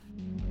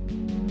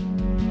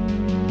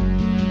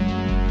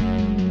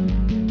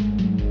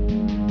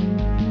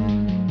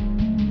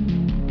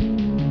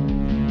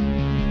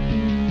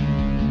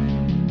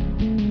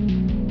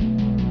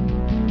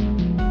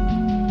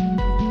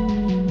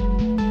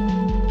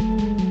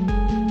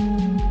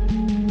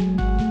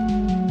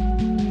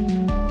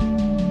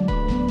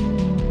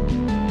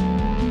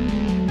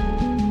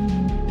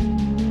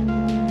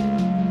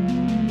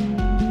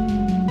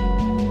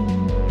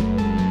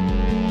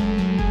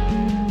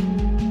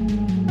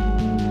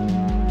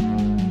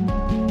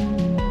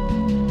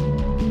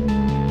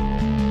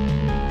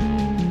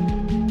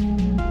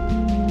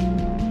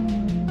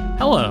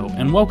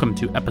and welcome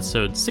to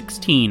episode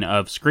 16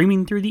 of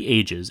Screaming Through the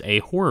Ages, a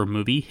horror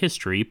movie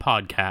history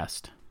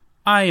podcast.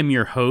 I am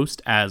your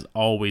host, as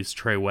always,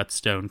 Trey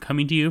Whetstone,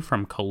 coming to you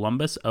from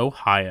Columbus,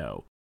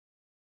 Ohio.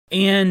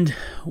 And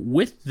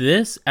with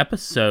this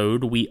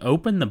episode, we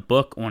open the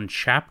book on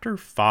Chapter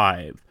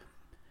 5.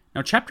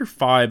 Now, Chapter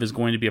 5 is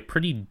going to be a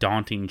pretty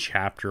daunting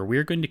chapter.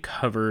 We're going to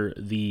cover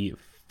the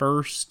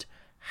first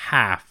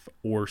half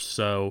or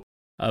so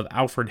of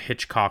Alfred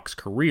Hitchcock's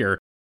career,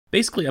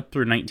 basically up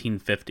through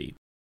 1950.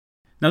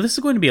 Now, this is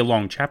going to be a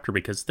long chapter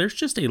because there's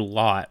just a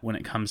lot when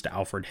it comes to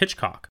Alfred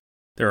Hitchcock.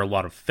 There are a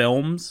lot of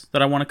films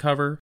that I want to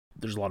cover.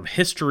 There's a lot of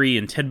history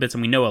and tidbits,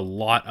 and we know a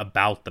lot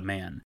about the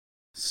man.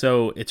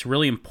 So it's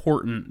really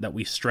important that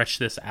we stretch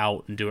this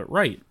out and do it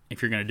right,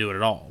 if you're going to do it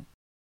at all.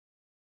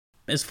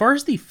 As far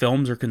as the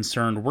films are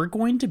concerned, we're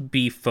going to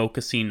be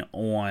focusing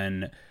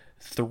on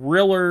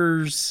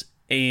thrillers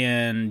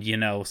and,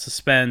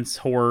 suspense,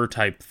 horror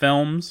type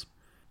films.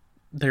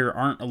 There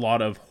aren't a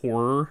lot of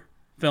horror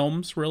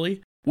films,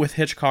 really, with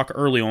Hitchcock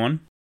early on,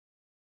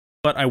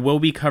 but I will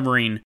be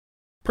covering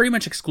pretty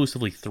much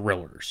exclusively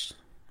thrillers.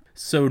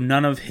 So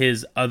none of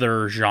his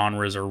other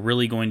genres are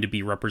really going to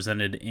be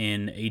represented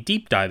in a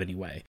deep dive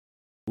anyway.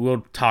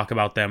 We'll talk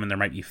about them, and there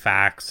might be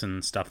facts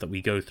and stuff that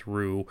we go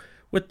through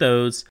with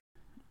those.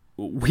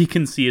 We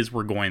can see as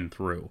we're going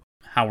through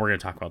how we're going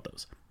to talk about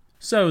those.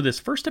 So this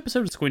first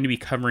episode is going to be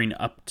covering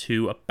up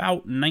to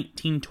about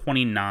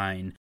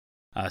 1929,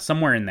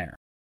 somewhere in there.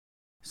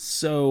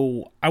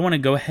 So I want to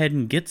go ahead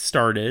and get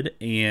started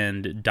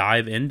and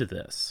dive into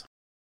this.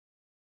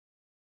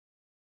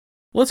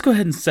 Let's go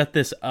ahead and set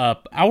this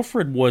up.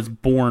 Alfred was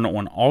born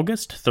on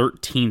August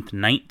 13th,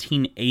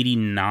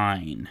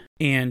 1989,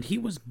 and he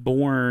was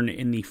born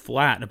in the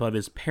flat above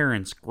his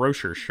parents'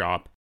 grocer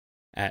shop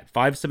at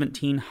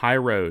 517 High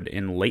Road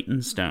in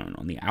Leytonstone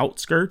on the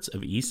outskirts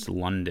of East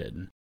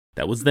London.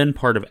 That was then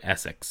part of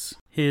Essex.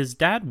 His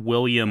dad,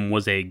 William,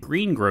 was a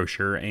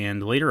greengrocer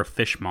and later a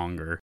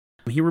fishmonger.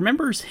 He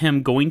remembers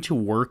him going to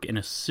work in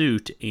a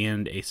suit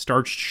and a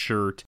starched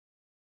shirt,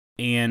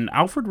 and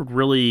Alfred would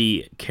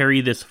really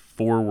carry this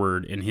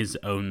forward in his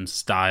own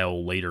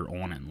style later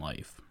on in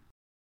life.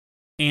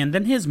 And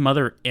then his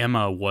mother,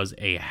 Emma, was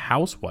a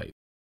housewife.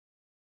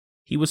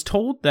 He was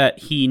told that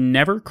he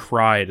never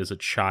cried as a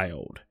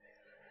child.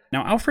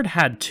 Now, Alfred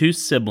had two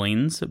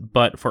siblings,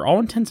 but for all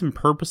intents and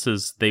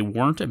purposes, they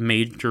weren't a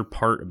major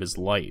part of his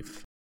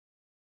life.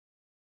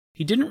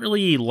 He didn't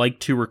really like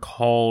to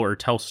recall or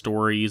tell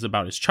stories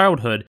about his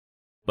childhood,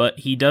 but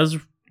he does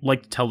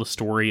like to tell the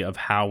story of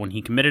how when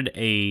he committed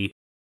a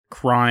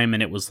crime,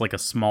 and it was like a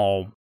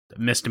small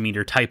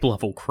misdemeanor type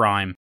level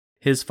crime,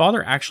 his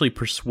father actually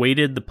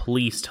persuaded the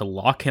police to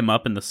lock him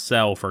up in the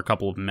cell for a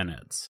couple of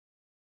minutes.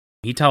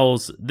 He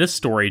tells this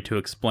story to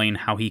explain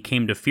how he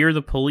came to fear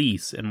the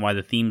police and why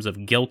the themes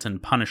of guilt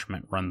and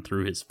punishment run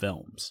through his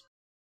films.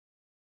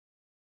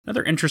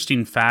 Another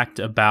interesting fact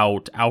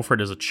about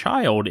Alfred as a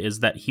child is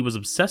that he was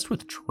obsessed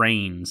with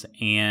trains,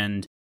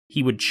 and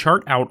he would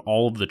chart out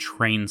all of the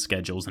train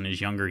schedules in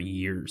his younger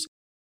years.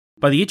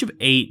 By the age of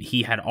 8,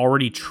 he had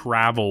already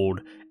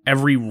traveled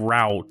every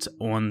route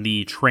on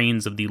the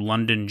trains of the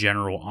London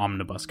General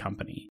Omnibus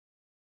Company,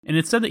 and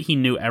it said that he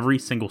knew every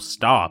single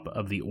stop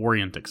of the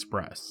Orient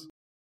Express.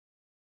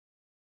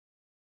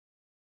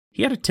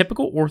 He had a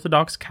typical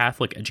Orthodox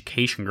Catholic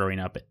education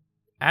growing up.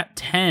 At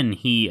 10,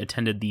 he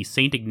attended the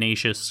St.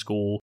 Ignatius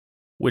School,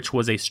 which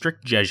was a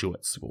strict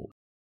Jesuit school.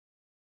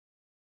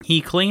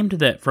 He claimed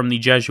that from the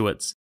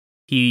Jesuits,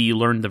 he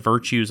learned the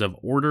virtues of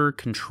order,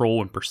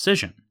 control, and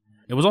precision.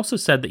 It was also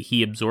said that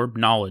he absorbed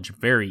knowledge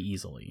very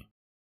easily.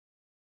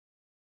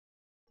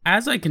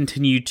 As I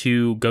continue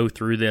to go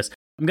through this,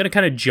 I'm going to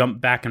kind of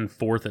jump back and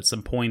forth at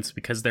some points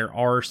because there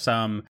are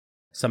some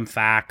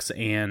facts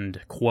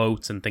and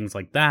quotes and things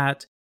like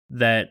that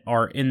that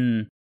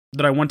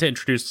I want to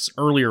introduce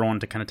earlier on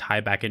to kind of tie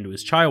back into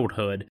his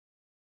childhood,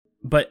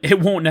 but it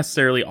won't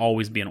necessarily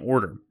always be in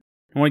order.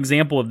 One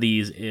example of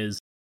these is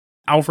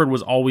Alfred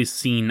was always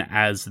seen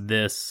as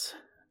this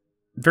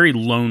very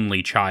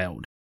lonely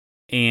child,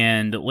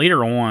 and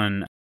later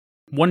on,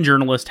 one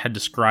journalist had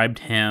described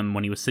him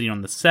when he was sitting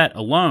on the set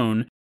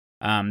alone,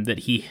 that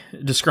he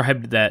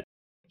described that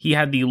he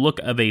had the look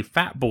of a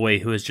fat boy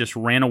who has just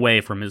ran away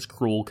from his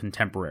cruel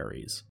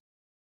contemporaries.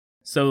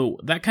 So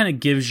that kind of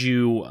gives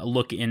you a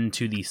look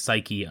into the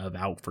psyche of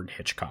Alfred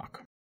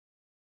Hitchcock.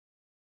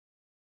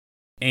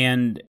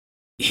 And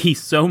he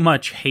so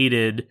much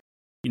hated,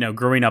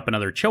 growing up in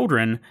other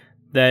children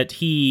that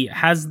he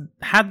has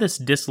had this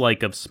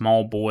dislike of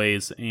small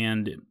boys,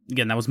 and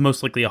again, that was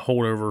most likely a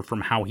holdover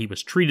from how he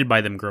was treated by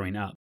them growing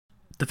up.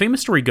 The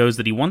famous story goes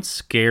that he once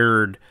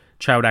scared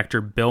child actor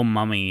Bill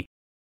Mumy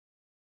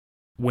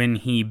when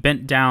he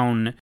bent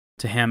down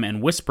to him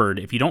and whispered,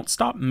 "If you don't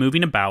stop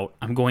moving about,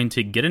 I'm going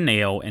to get a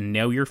nail and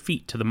nail your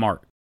feet to the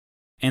mark,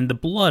 and the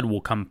blood will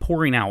come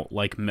pouring out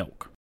like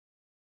milk."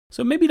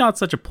 So maybe not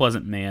such a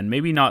pleasant man,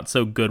 maybe not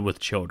so good with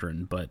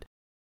children, but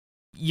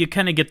you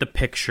kind of get the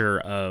picture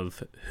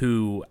of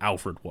who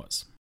Alfred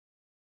was.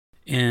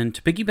 And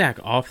to piggyback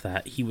off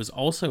that, he was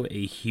also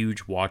a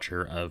huge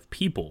watcher of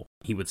people.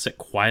 He would sit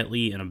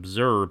quietly and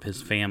observe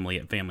his family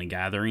at family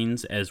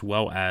gatherings, as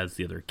well as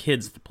the other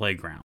kids at the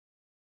playground.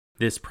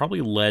 This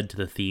probably led to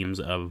the themes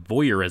of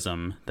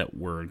voyeurism that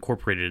were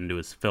incorporated into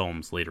his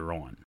films later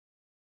on.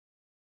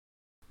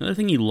 Another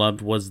thing he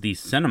loved was the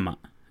cinema,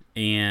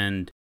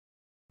 and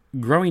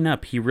growing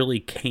up, he really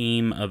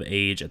came of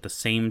age at the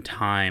same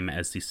time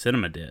as the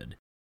cinema did.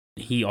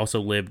 He also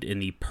lived in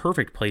the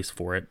perfect place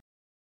for it.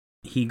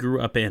 He grew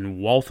up in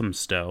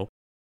Walthamstow.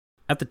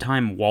 At the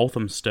time,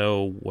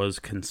 Walthamstow was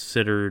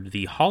considered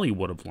the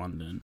Hollywood of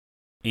London,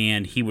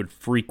 and he would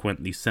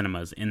frequent the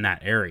cinemas in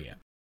that area.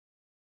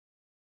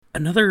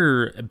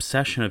 Another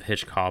obsession of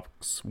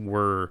Hitchcock's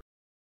were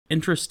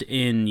interest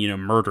in,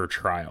 murder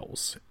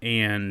trials,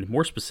 and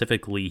more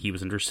specifically, he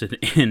was interested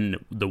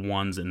in the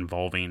ones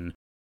involving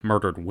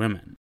murdered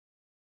women.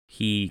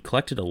 He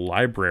collected a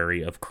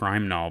library of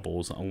crime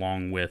novels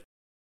along with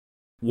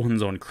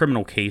ones on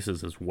criminal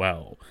cases as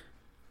well.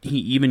 He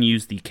even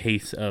used the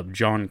case of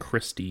John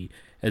Christie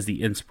as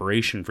the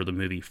inspiration for the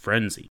movie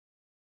Frenzy.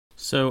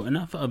 So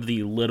enough of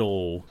the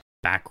little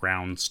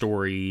background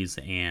stories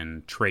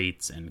and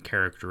traits and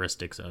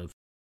characteristics of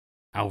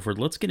Alfred.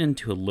 Let's get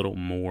into a little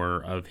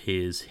more of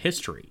his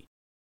history.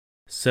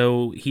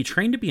 So he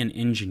trained to be an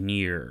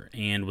engineer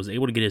and was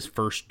able to get his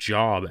first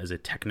job as a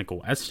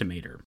technical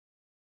estimator.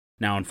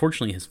 Now,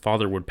 unfortunately, his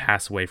father would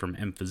pass away from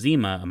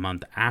emphysema a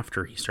month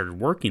after he started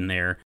working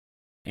there,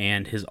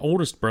 and his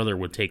oldest brother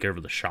would take over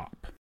the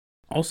shop.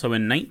 Also,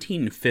 in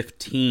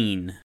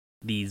 1915,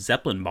 the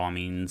Zeppelin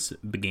bombings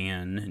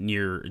began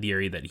near the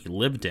area that he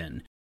lived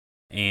in,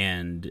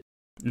 and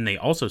they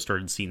also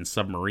started seeing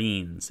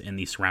submarines in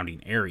the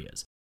surrounding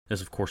areas.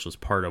 This, of course, was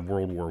part of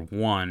World War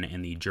I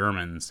and the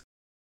Germans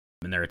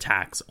and their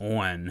attacks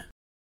on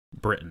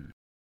Britain.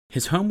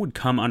 His home would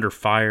come under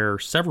fire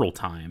several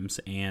times,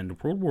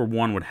 and World War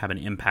I would have an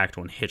impact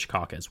on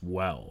Hitchcock as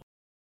well.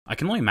 I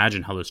can only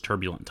imagine how those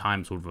turbulent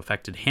times would have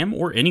affected him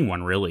or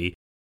anyone, really.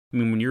 I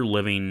mean, when you're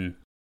living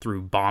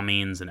through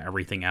bombings and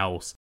everything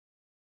else,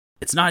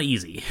 it's not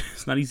easy.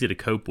 It's not easy to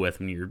cope with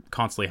when you're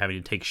constantly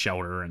having to take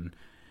shelter and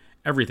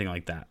everything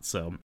like that.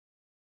 So,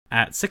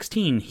 at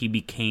 16, he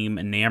became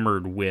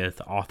enamored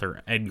with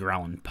author Edgar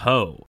Allan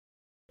Poe,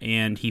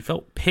 and he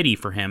felt pity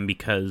for him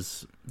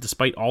because,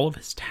 despite all of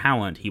his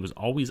talent, he was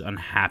always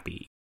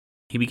unhappy.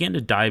 He began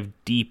to dive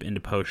deep into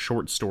Poe's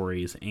short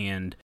stories,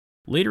 and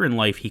later in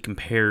life, he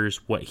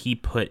compares what he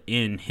put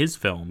in his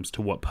films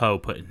to what Poe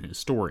put in his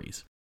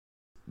stories.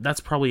 That's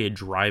probably a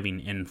driving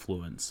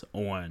influence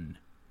on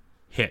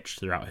Hitch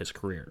throughout his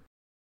career.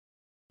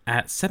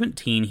 At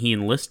 17, he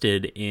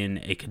enlisted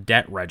in a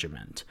cadet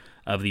regiment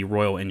of the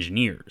Royal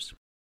Engineers.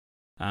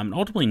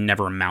 Ultimately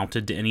never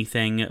amounted to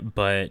anything,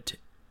 but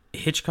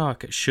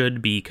Hitchcock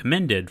should be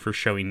commended for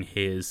showing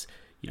his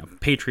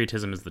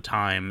patriotism at the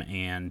time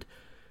and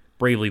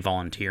bravely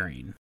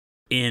volunteering.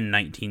 In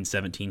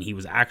 1917, he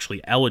was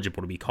actually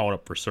eligible to be called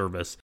up for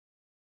service,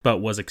 but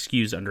was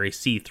excused under a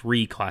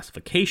C3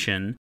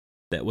 classification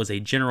that was a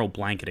general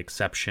blanket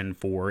exception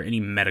for any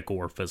medical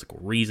or physical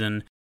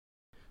reason.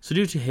 So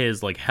due to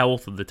his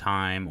health of the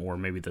time, or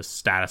maybe the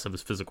status of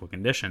his physical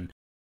condition,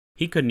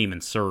 he couldn't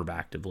even serve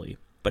actively.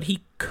 But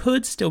he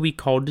could still be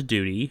called to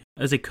duty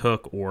as a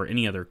cook or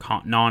any other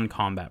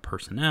non-combat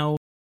personnel,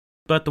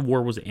 but the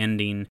war was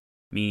ending,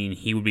 meaning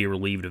he would be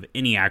relieved of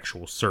any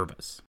actual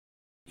service.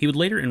 He would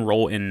later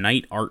enroll in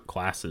night art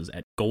classes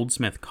at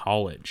Goldsmith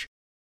College,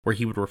 where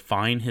he would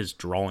refine his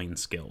drawing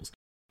skills.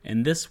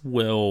 And this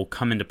will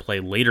come into play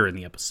later in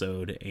the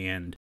episode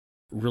and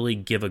really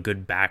give him a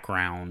good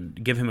background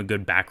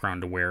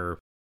to where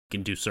he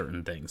can do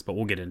certain things, but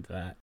we'll get into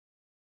that.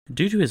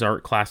 Due to his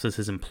art classes,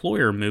 his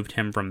employer moved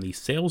him from the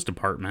sales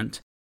department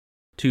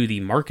to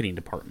the marketing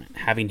department,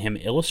 having him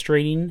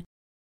illustrating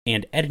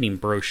and editing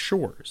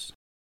brochures.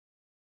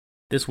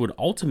 This would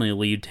ultimately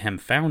lead to him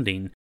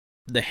founding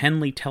the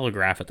Henley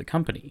Telegraph at the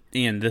company,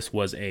 and this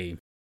was a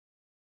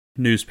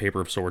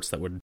newspaper of sorts that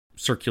would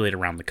circulate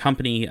around the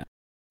company.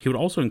 He would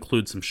also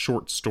include some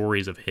short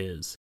stories of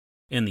his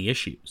in the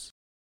issues.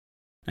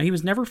 Now, he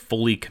was never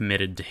fully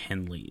committed to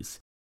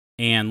Henley's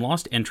and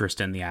lost interest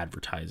in the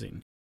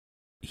advertising.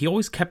 He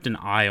always kept an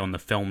eye on the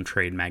film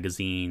trade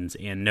magazines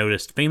and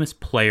noticed famous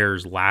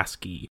players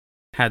Lasky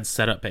had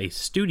set up a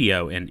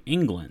studio in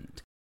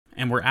England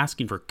and were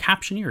asking for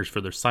captioneers for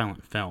their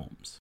silent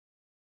films.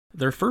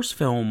 Their first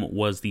film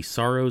was The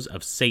Sorrows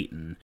of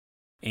Satan,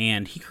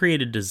 and he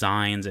created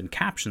designs and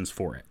captions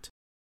for it.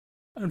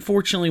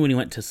 Unfortunately, when he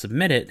went to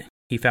submit it,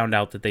 he found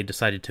out that they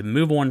decided to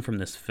move on from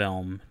this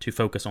film to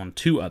focus on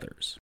two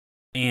others.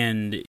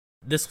 And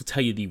this will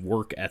tell you the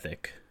work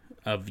ethic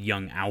of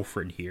young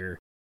Alfred here,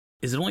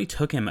 is it only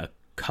took him a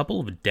couple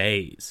of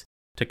days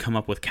to come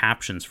up with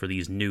captions for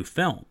these new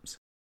films.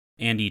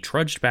 And he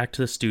trudged back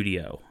to the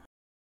studio.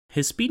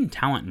 His speed and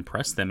talent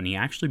impressed them, and he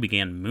actually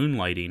began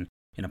moonlighting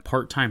in a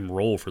part-time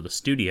role for the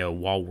studio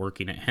while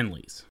working at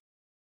Henley's.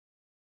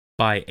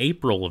 By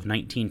April of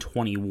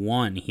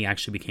 1921, he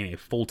actually became a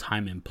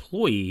full-time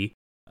employee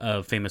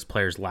of Famous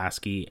Players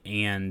Lasky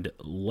and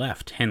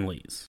left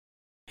Henley's.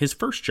 His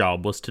first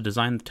job was to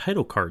design the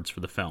title cards for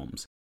the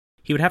films.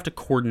 He would have to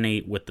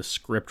coordinate with the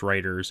script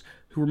writers,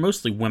 who were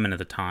mostly women at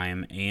the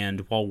time,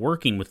 and while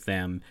working with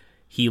them,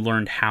 he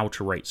learned how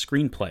to write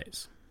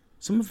screenplays.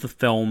 Some of the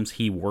films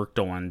he worked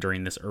on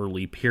during this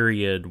early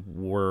period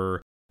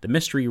were The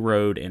Mystery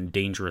Road and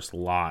Dangerous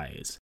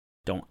Lies.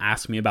 Don't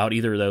ask me about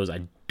either of those.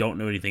 I don't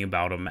know anything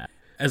about them,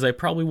 as I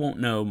probably won't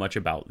know much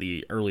about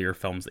the earlier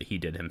films that he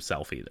did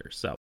himself either.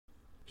 So,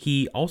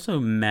 he also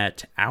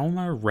met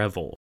Alma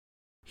Revel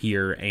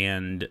here,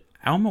 and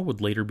Alma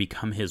would later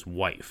become his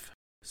wife.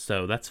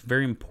 So that's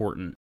very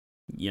important.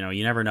 You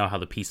never know how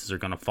the pieces are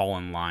going to fall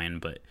in line,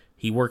 but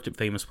he worked at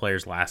Famous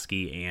Players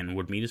Lasky and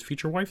would meet his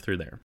future wife through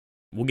there.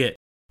 We'll get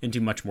into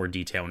much more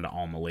detail into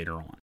Alma later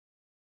on.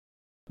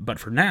 But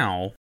for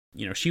now,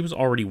 she was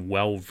already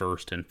well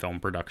versed in film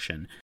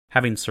production,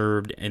 having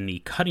served in the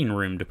cutting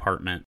room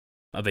department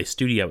of a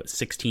studio at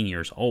 16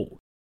 years old.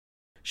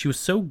 She was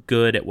so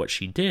good at what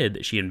she did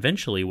that she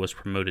eventually was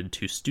promoted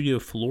to studio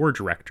floor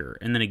director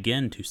and then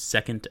again to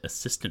second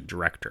assistant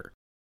director.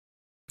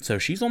 So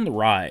she's on the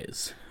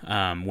rise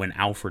when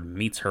Alfred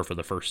meets her for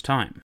the first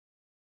time.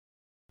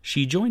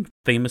 She joined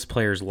Famous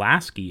Players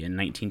Lasky in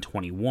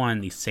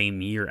 1921, the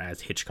same year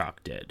as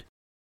Hitchcock did.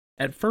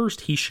 At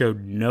first, he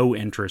showed no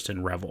interest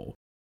in Revel,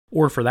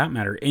 or for that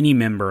matter, any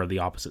member of the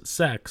opposite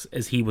sex,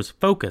 as he was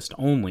focused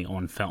only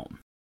on film.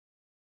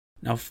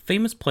 Now,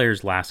 Famous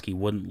Players Lasky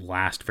wouldn't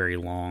last very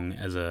long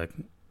as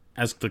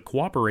the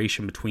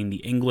cooperation between the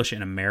English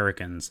and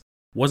Americans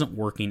wasn't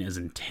working as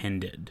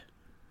intended.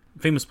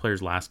 Famous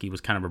Players Lasky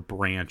was kind of a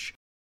branch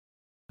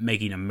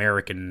making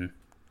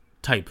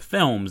American-type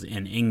films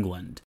in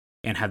England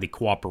and had the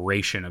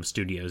cooperation of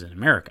studios in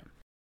America.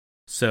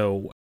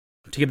 So,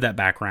 to give that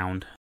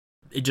background,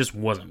 it just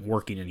wasn't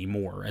working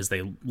anymore as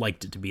they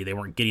liked it to be. They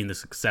weren't getting the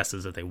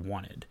successes that they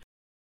wanted.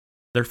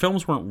 Their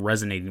films weren't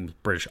resonating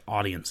with British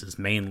audiences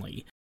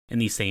mainly in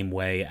the same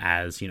way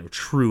as,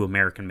 true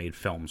American-made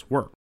films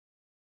were.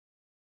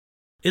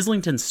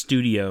 Islington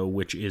Studio,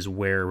 which is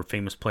where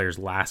Famous Players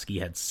Lasky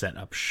had set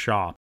up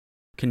shop,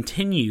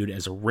 continued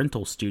as a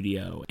rental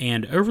studio,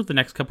 and over the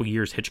next couple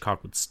years,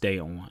 Hitchcock would stay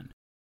on.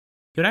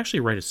 He would actually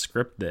write a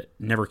script that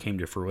never came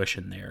to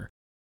fruition there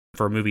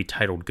for a movie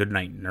titled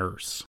Goodnight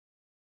Nurse.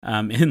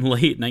 In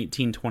late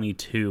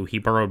 1922, he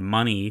borrowed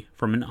money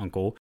from an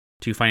uncle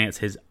to finance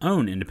his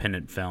own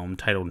independent film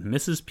titled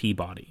Mrs.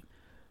 Peabody,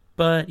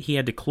 but he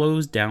had to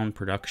close down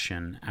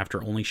production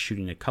after only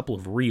shooting a couple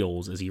of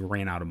reels as he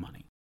ran out of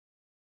money.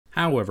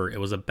 However, it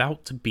was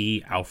about to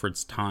be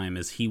Alfred's time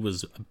as he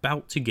was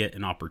about to get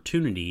an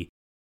opportunity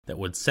that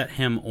would set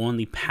him on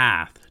the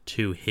path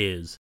to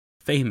his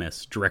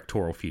famous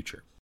directorial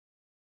future.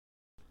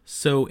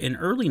 So, in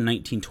early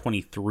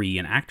 1923,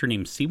 an actor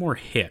named Seymour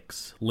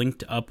Hicks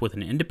linked up with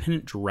an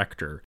independent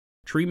director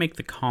to remake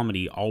the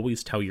comedy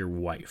Always Tell Your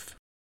Wife.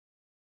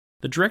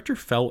 The director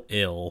fell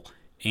ill,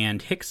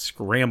 and Hicks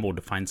scrambled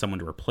to find someone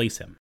to replace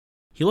him.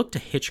 He looked to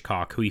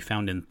Hitchcock, who he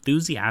found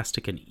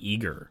enthusiastic and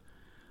eager.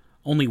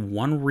 Only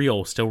one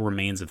reel still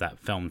remains of that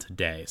film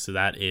today, so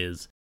that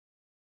is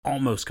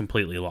almost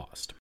completely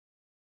lost.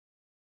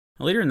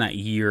 Later in that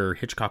year,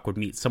 Hitchcock would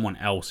meet someone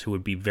else who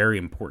would be very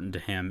important to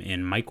him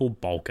in Michael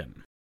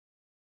Balcon.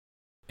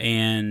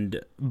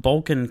 And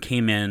Balcon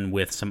came in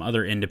with some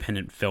other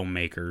independent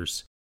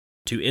filmmakers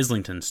to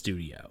Islington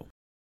Studio.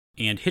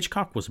 And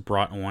Hitchcock was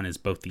brought on as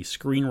both the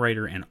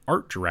screenwriter and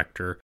art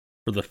director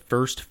for the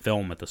first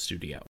film at the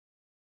studio.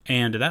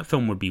 And that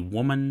film would be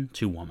Woman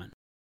to Woman.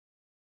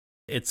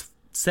 It's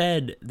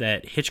said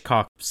that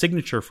Hitchcock's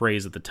signature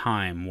phrase at the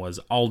time was,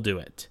 "I'll do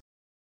it."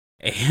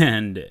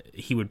 And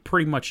he would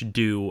pretty much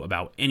do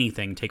about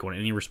anything, take on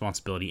any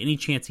responsibility, any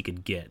chance he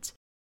could get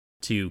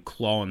to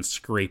claw and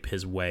scrape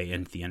his way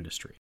into the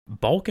industry.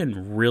 Balcon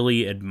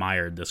really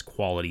admired this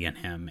quality in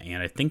him,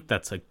 and I think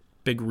that's a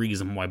big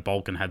reason why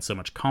Balcon had so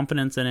much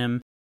confidence in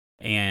him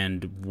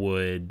and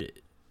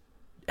would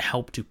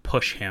help to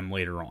push him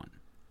later on.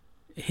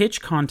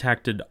 Hitch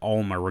contacted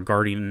Alma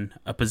regarding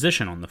a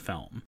position on the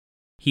film.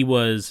 He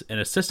was an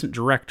assistant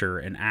director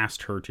and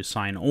asked her to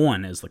sign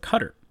on as the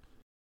cutter.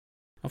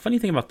 A funny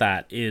thing about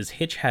that is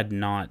Hitch had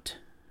not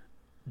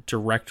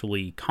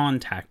directly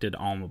contacted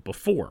Alma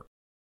before,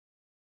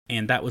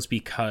 and that was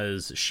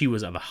because she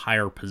was of a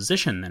higher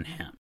position than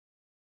him.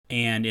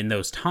 And in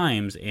those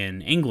times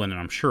in England, and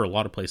I'm sure a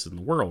lot of places in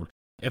the world,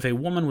 if a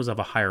woman was of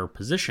a higher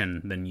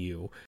position than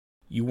you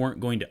weren't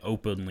going to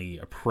openly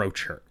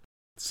approach her.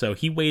 So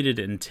he waited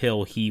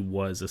until he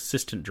was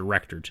assistant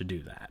director to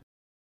do that.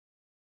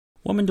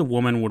 Woman to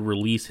Woman would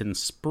release in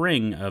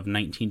spring of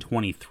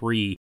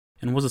 1923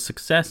 and was a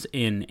success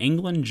in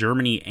England,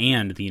 Germany,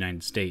 and the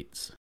United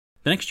States.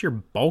 The next year,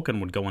 Balcon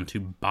would go on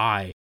to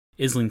buy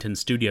Islington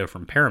Studio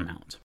from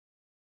Paramount.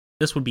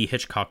 This would be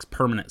Hitchcock's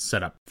permanent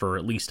setup for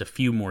at least a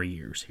few more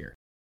years here.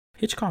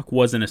 Hitchcock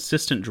was an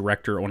assistant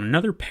director on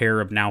another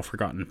pair of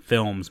now-forgotten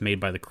films made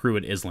by the crew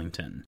at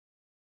Islington.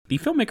 The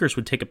filmmakers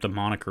would take up the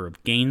moniker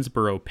of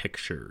Gainsborough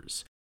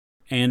Pictures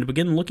and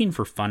begin looking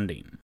for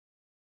funding.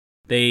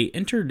 they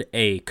entered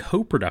a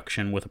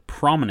co-production with a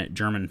prominent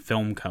German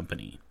film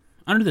company.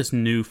 Under this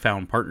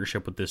newfound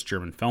partnership with this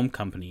German film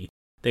company,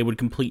 they would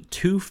complete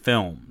 2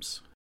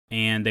 films,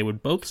 and they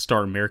would both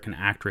star American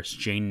actress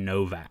Jane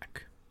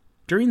Novak.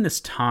 During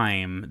this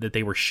time that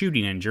they were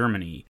shooting in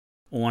Germany,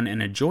 on an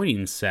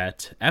adjoining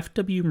set,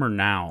 F.W.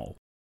 Murnau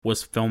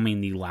was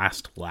filming The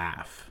Last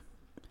Laugh.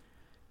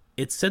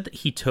 It's said that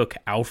he took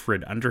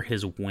Alfred under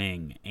his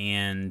wing,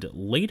 and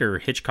later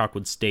Hitchcock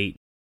would state,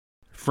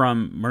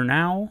 "From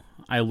Murnau,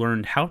 I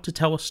learned how to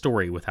tell a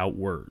story without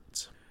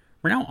words."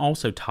 Murnau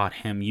also taught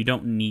him you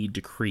don't need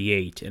to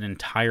create an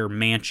entire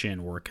mansion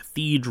or a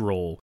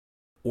cathedral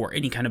or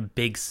any kind of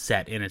big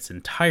set in its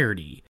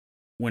entirety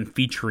when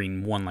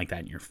featuring one like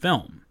that in your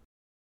film.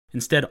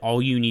 Instead,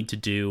 all you need to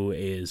do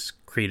is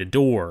create a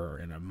door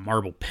and a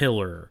marble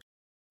pillar,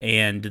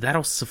 and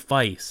that'll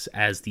suffice,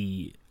 as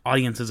the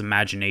audience's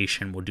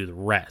imagination will do the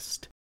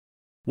rest.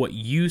 What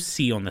you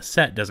see on the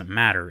set doesn't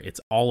matter,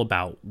 it's all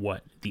about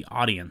what the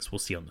audience will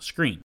see on the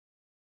screen.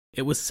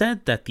 It was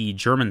said that the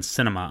German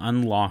cinema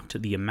unlocked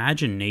the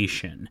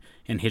imagination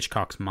in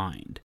Hitchcock's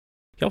mind.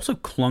 He also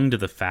clung to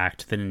the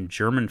fact that in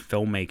German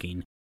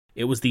filmmaking,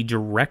 it was the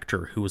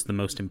director who was the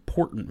most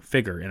important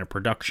figure in a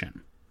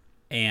production.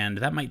 And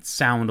that might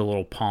sound a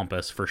little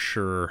pompous for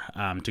sure,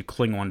 to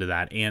cling on to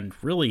that. And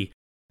really,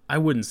 I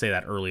wouldn't say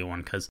that early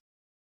on,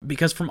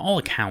 because from all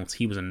accounts,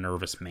 he was a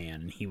nervous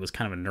man. He was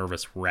kind of a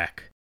nervous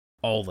wreck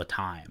all the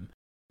time.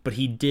 But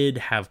he did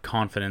have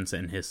confidence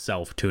in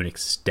himself to an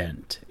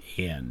extent,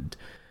 and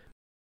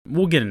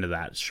we'll get into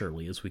that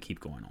surely as we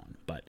keep going on.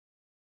 But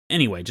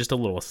anyway, just a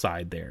little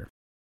aside there.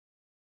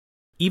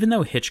 Even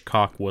though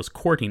Hitchcock was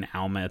courting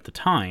Alma at the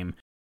time,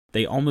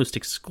 they almost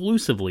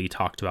exclusively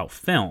talked about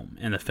film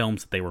and the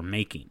films that they were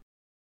making.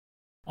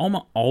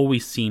 Alma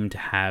always seemed to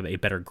have a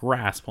better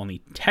grasp on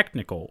the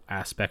technical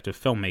aspect of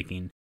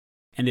filmmaking,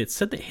 and it's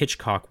said that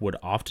Hitchcock would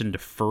often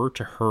defer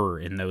to her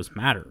in those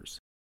matters.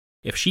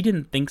 If she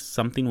didn't think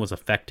something was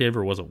effective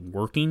or wasn't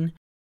working,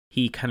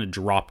 he kind of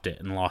dropped it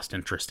and lost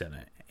interest in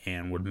it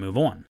and would move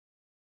on.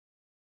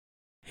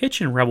 Hitch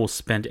and Revell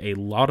spent a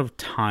lot of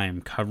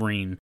time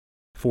covering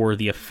for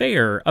the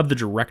affair of the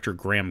director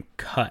Graham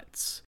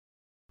Cutts.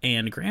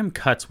 And Graham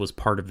Cutts was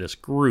part of this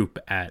group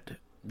at,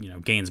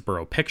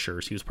 Gainsborough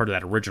Pictures. He was part of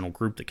that original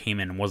group that came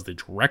in and was the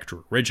director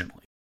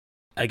originally.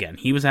 Again,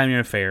 he was having an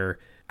affair.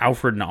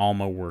 Alfred and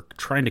Alma were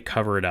trying to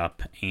cover it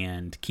up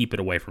and keep it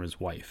away from his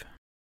wife.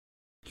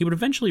 He would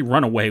eventually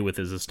run away with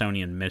his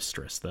Estonian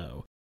mistress,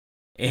 though.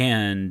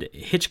 And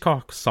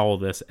Hitchcock saw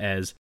this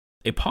as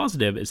a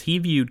positive, as he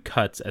viewed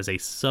Cutts as a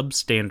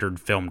substandard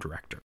film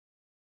director.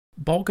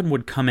 Balkan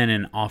would come in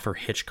and offer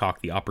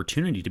Hitchcock the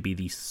opportunity to be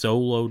the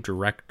solo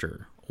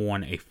director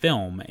on a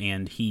film,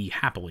 and he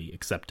happily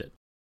accepted.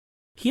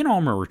 He and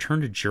Alma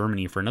returned to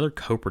Germany for another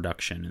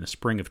co-production in the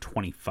spring of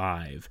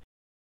 25,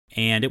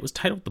 and it was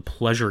titled The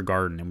Pleasure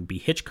Garden and would be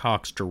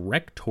Hitchcock's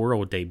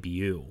directorial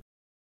debut.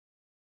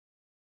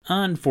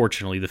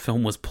 Unfortunately, the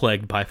film was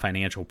plagued by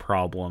financial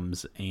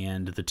problems,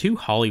 and the 2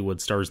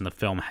 Hollywood stars in the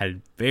film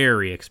had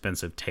very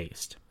expensive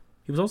taste.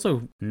 He was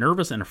also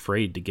nervous and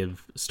afraid to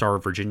give star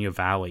Virginia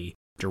Valley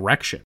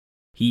direction.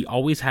 He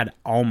always had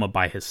Alma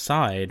by his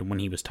side when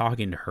he was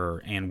talking to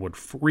her and would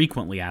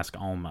frequently ask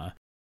Alma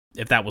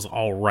if that was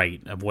all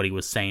right of what he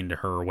was saying to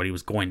her or what he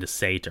was going to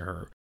say to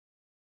her.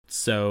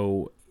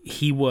 So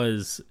he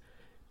was,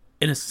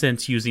 in a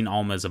sense, using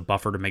Alma as a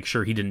buffer to make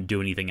sure he didn't do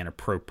anything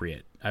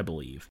inappropriate, I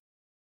believe.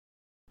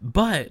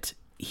 But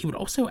he would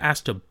also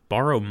ask to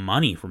borrow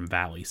money from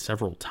Valley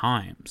several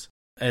times,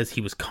 as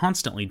he was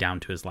constantly down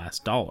to his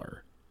last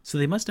dollar. So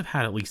they must have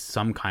had at least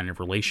some kind of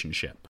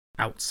relationship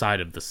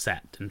outside of the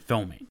set and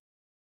filming.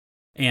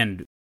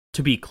 And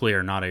to be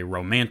clear, not a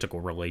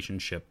romantical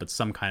relationship, but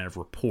some kind of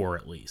rapport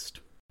at least.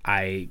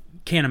 I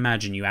can't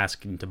imagine you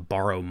asking to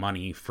borrow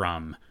money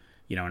from,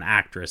 an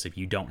actress if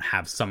you don't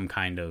have some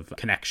kind of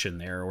connection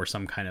there or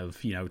some kind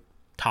of,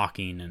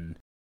 talking and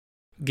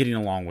getting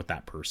along with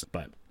that person.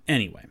 But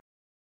anyway,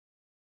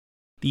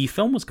 the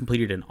film was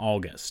completed in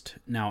August.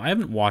 Now, I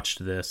haven't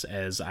watched this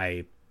as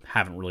I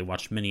haven't really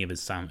watched many of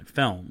his silent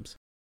films,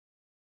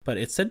 but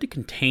it's said to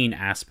contain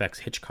aspects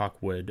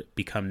Hitchcock would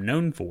become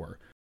known for,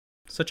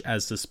 such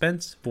as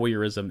suspense,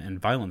 voyeurism, and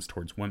violence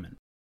towards women.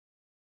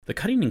 The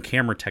cutting and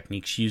camera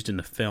techniques used in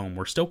the film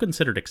were still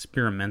considered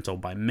experimental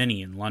by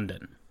many in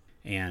London,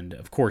 and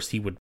of course he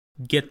would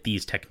get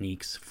these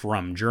techniques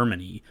from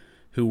Germany,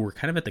 who were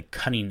kind of at the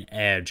cutting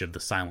edge of the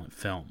silent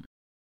film.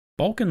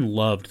 Balkan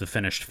loved the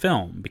finished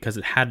film because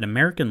it had an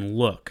American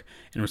look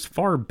and was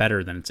far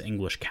better than its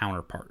English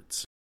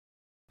counterparts.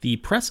 The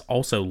press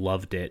also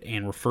loved it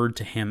and referred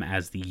to him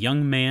as the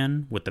young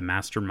man with the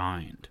master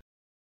mind.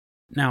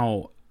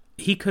 Now,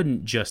 he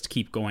couldn't just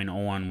keep going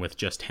on with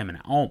just him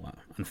and Alma,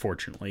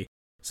 unfortunately,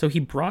 so he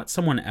brought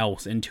someone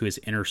else into his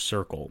inner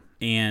circle,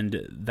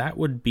 and that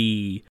would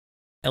be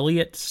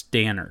Elliot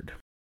Stannard.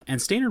 And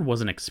Stannard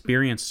was an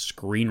experienced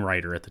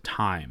screenwriter at the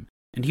time,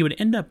 and he would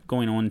end up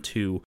going on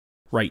to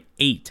write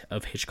 8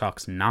 of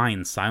Hitchcock's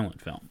 9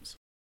 silent films.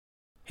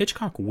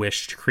 Hitchcock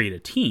wished to create a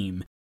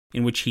team,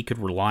 in which he could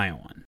rely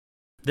on.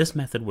 This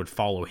method would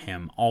follow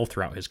him all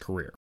throughout his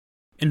career.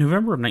 In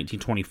November of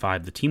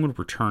 1925, the team would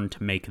return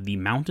to make The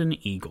Mountain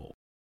Eagle.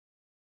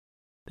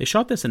 They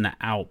shot this in the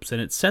Alps,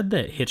 and it's said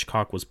that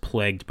Hitchcock was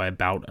plagued by a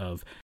bout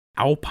of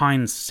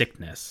alpine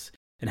sickness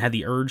and had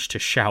the urge to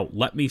shout,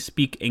 "Let me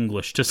speak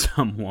English," to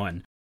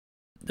someone.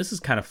 This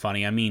is kind of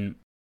funny. I mean,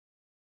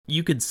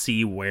 you could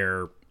see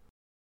where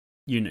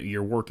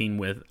you're working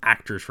with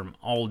actors from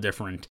all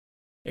different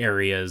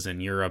areas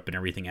in Europe and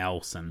everything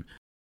else, and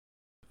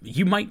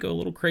you might go a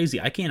little crazy.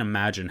 I can't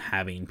imagine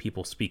having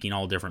people speaking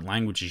all different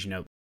languages.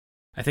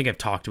 I think I've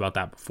talked about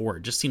that before.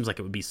 It just seems like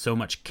it would be so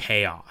much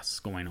chaos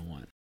going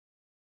on.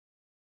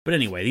 But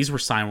anyway, these were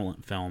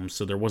silent films,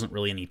 so there wasn't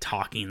really any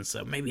talking,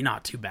 so maybe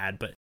not too bad.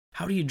 But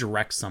how do you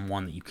direct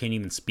someone that you can't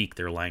even speak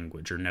their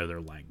language or know their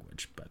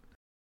language? But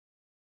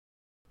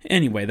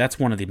anyway, that's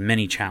one of the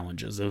many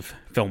challenges of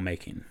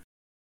filmmaking.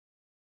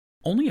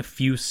 Only a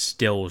few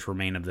stills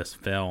remain of this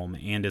film,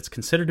 and it's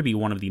considered to be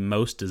one of the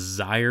most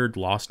desired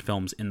lost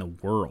films in the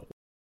world.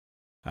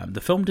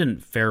 The film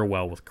didn't fare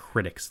well with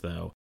critics,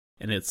 though,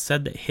 and it's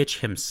said that Hitch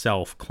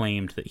himself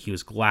claimed that he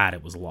was glad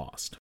it was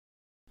lost.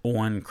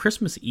 On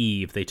Christmas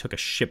Eve, they took a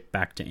ship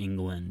back to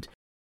England,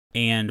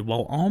 and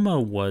while Alma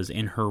was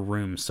in her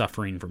room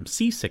suffering from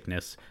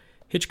seasickness,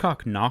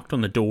 Hitchcock knocked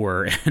on the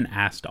door and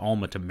asked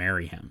Alma to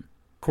marry him.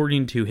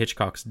 According to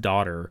Hitchcock's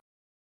daughter,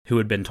 who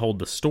had been told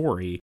the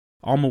story,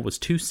 Alma was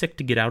too sick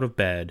to get out of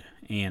bed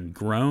and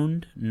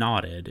groaned,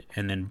 nodded,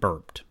 and then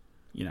burped.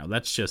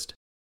 That's just,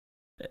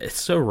 it's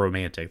so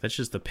romantic. That's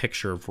just the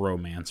picture of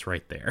romance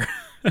right there.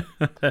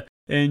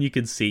 And you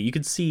can see,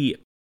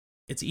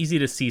 it's easy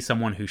to see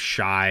someone who's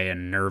shy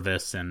and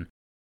nervous and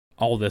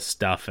all this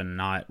stuff and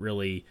not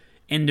really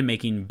into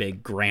making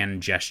big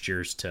grand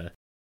gestures to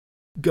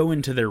go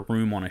into their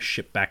room on a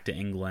ship back to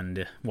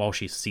England while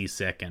she's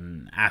seasick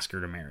and ask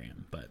her to marry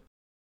him. But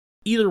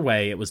either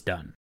way, it was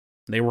done.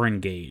 They were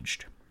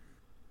engaged.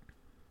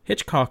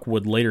 Hitchcock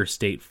would later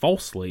state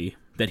falsely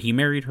that he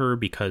married her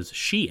because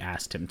she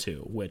asked him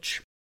to,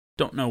 which,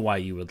 don't know why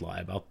you would lie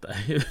about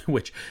that,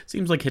 which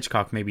seems like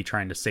Hitchcock may be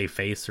trying to save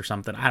face or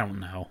something. I don't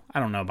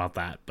know about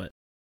that, but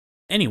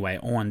anyway,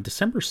 on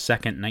December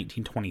 2nd,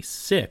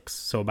 1926,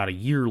 so about a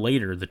year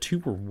later, the two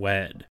were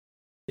wed.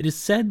 It is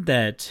said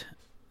that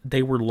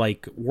they were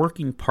like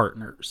working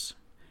partners,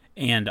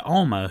 and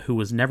Alma, who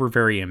was never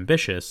very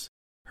ambitious,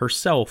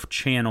 herself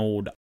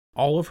channeled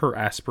all of her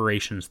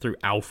aspirations through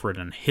Alfred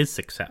and his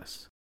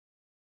success.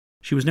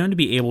 She was known to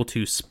be able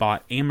to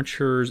spot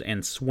amateurs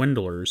and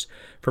swindlers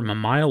from a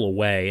mile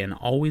away and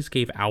always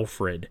gave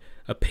Alfred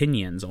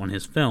opinions on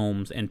his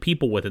films and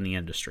people within the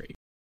industry.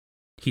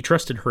 He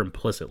trusted her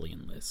implicitly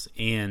in this,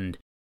 and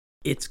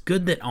it's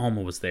good that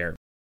Alma was there.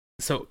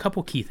 So a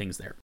couple key things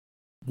there.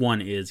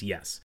 One is,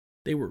 yes,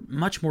 they were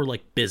much more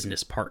like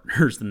business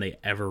partners than they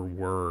ever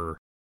were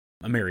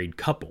a married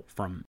couple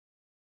from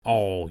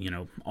all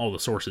the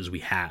sources we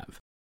have.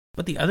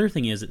 But the other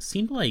thing is, it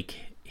seemed like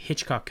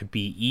Hitchcock could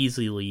be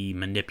easily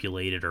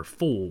manipulated or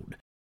fooled.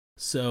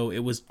 So it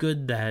was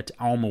good that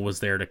Alma was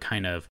there to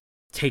kind of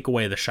take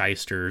away the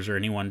shysters or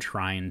anyone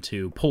trying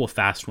to pull a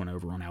fast one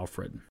over on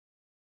Alfred.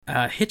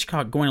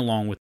 Hitchcock, going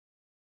along with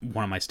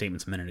one of my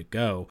statements a minute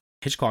ago,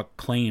 Hitchcock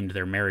claimed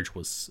their marriage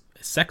was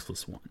a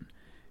sexless one.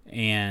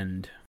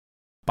 And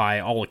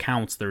by all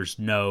accounts, there's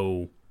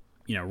no,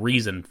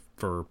 reason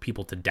for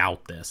people to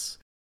doubt this.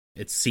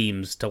 It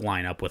seems to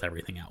line up with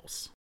everything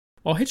else.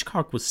 While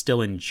Hitchcock was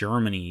still in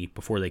Germany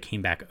before they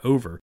came back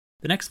over,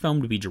 the next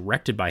film to be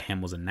directed by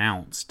him was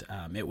announced.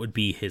 It would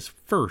be his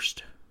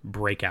first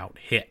breakout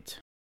hit.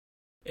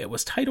 It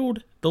was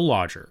titled The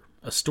Lodger,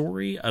 a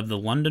story of the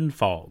London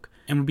fog,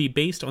 and would be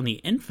based on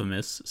the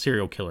infamous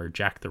serial killer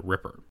Jack the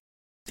Ripper.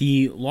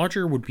 The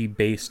Lodger would be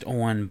based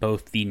on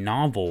both the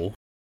novel,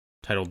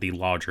 titled The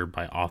Lodger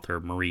by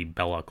author Marie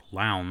Belloc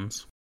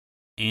Lowndes,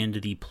 and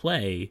the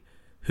play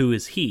Who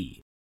Is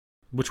He?,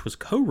 which was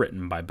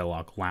co-written by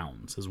Belloc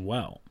Lowndes as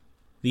well.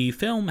 The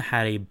film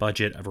had a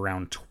budget of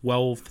around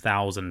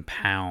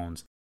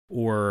 £12,000,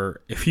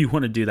 or if you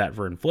want to do that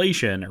for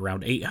inflation,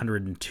 around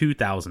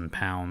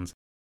 £802,000,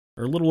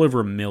 or a little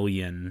over $1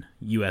 million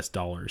US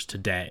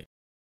today.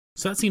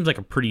 So that seems like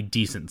a pretty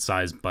decent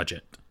sized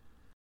budget.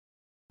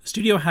 The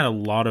studio had a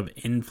lot of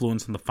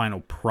influence on the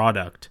final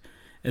product,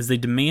 as they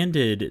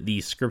demanded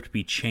the script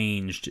be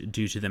changed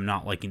due to them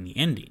not liking the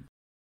ending.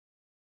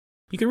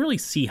 You can really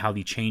see how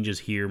the changes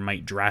here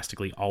might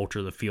drastically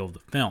alter the feel of the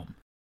film.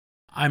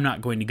 I'm not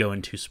going to go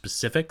into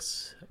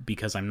specifics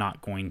because I'm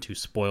not going to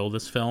spoil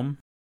this film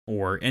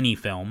or any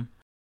film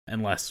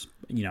unless,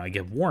 I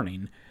give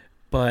warning.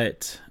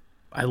 But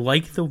I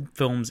like the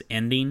film's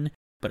ending,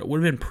 but it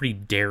would have been pretty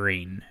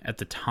daring at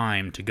the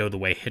time to go the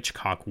way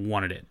Hitchcock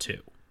wanted it to.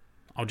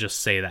 I'll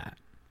just say that.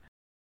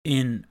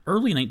 In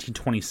early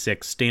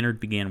 1926, Stannard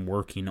began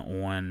working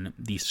on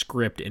the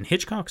script, and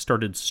Hitchcock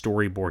started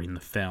storyboarding the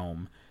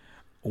film.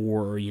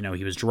 Or,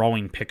 he was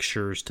drawing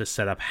pictures to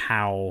set up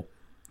how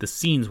the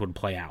scenes would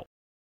play out.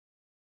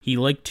 He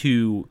liked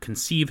to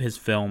conceive his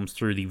films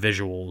through the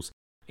visuals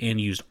and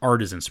used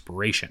art as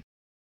inspiration.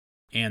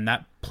 And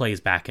that plays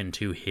back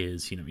into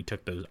his, he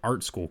took those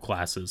art school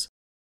classes.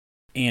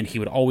 And he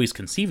would always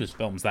conceive his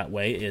films that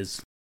way,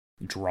 is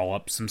draw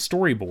up some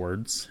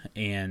storyboards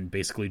and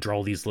basically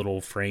draw these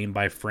little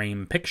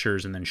frame-by-frame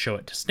pictures and then show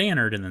it to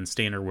Stannard, and then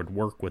Stannard would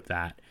work with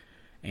that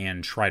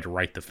and try to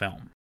write the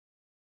film.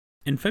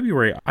 In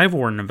February,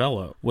 Ivor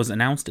Novello was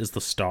announced as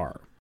the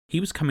star. He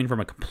was coming from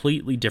a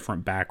completely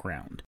different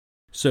background,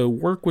 so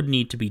work would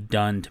need to be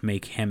done to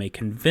make him a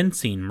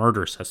convincing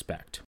murder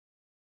suspect.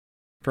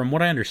 From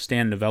what I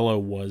understand, Novello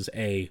was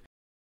a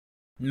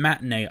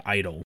matinee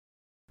idol,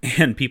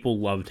 and people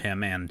loved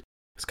him, and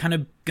it's kind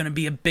of going to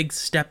be a big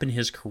step in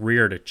his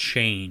career to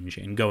change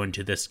and go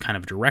into this kind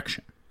of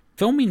direction.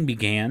 Filming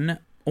began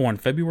on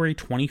February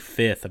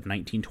 25th of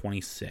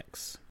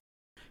 1926.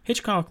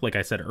 Hitchcock, like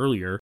I said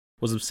earlier,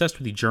 was obsessed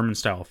with the German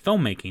style of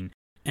filmmaking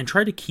and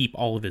tried to keep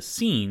all of his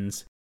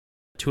scenes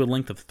to a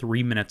length of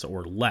 3 minutes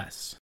or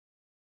less.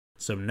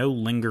 So no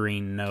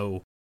lingering,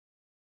 no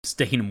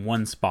staying in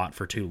one spot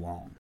for too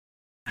long.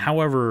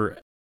 However,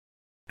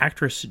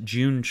 actress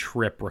June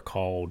Tripp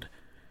recalled,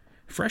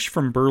 "Fresh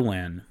from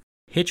Berlin,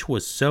 Hitch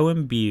was so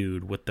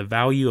imbued with the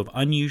value of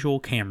unusual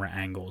camera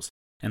angles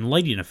and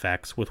lighting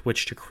effects with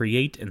which to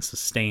create and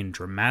sustain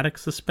dramatic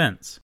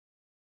suspense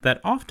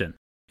that often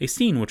a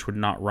scene which would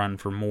not run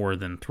for more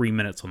than 3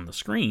 minutes on the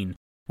screen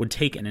would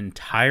take an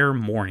entire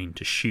morning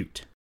to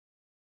shoot."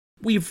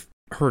 We've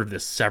heard of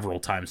this several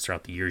times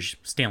throughout the years.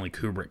 Stanley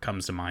Kubrick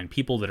comes to mind.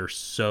 People that are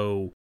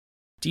so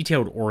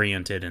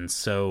detailed-oriented and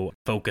so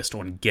focused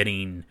on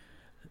getting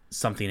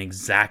something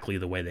exactly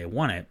the way they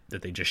want it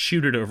that they just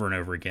shoot it over and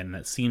over again, and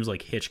it seems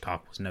like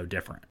Hitchcock was no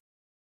different.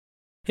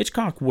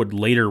 Hitchcock would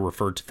later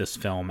refer to this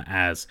film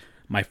as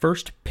 "my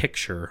first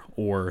picture,"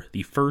 or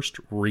the first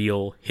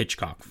real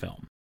Hitchcock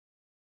film.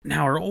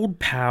 Now, our old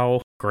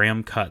pal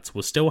Graham Cutts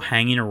was still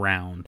hanging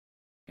around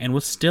and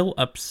was still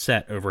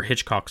upset over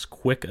Hitchcock's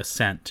quick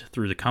ascent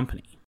through the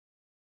company.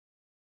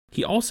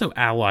 He also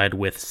allied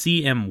with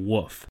C.M.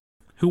 Wolfe,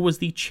 who was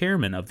the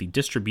chairman of the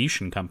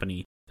distribution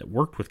company that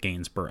worked with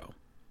Gainsborough.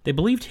 They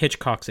believed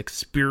Hitchcock's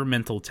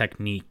experimental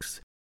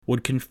techniques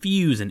would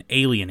confuse and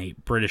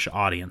alienate British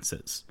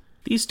audiences.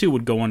 These two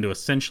would go on to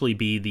essentially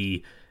be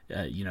the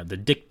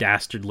Dick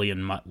Dastardly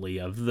and Muttley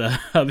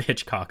of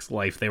Hitchcock's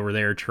life. They were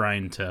there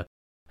trying to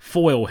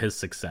foil his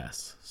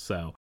success.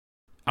 So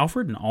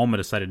Alfred and Alma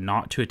decided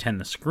not to attend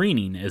the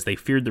screening as they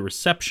feared the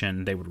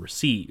reception they would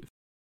receive.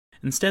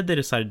 Instead, they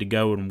decided to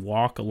go and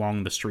walk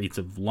along the streets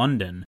of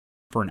London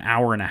for an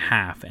hour and a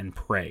half and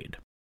prayed.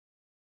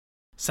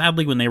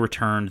 Sadly, when they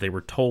returned, they were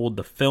told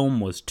the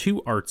film was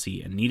too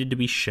artsy and needed to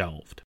be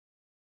shelved.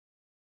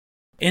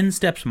 In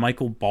steps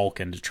Michael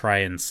Balkin to try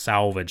and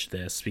salvage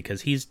this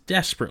because he's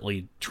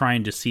desperately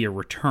trying to see a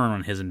return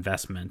on his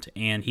investment,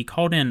 and he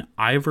called in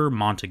Ivor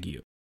Montagu.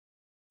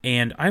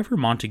 And Ivor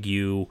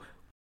Montagu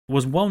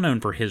was well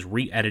known for his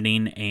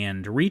re-editing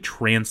and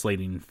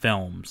retranslating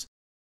films,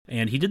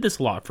 and he did this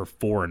a lot for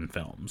foreign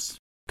films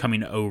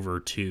coming over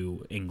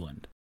to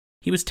England.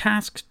 He was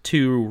tasked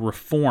to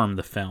reform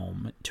the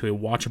film to a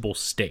watchable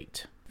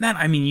state.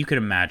 That, you could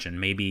imagine,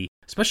 maybe,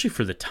 especially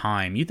for the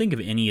time, you think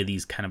of any of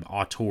these kind of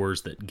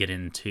auteurs that get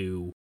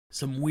into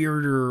some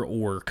weirder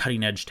or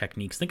cutting-edge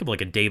techniques. Think of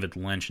like a David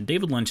Lynch, and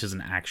David Lynch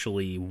isn't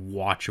actually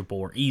watchable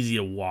or easy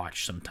to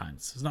watch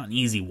sometimes. It's not an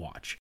easy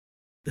watch.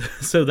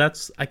 So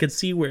I could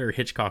see where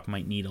Hitchcock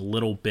might need a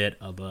little bit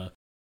of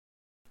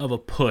a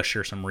push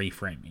or some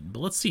reframing.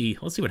 But let's see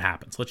what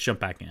happens. Let's jump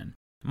back in.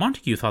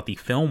 Montagu thought the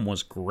film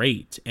was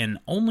great and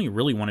only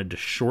really wanted to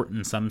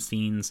shorten some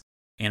scenes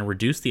and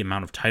reduce the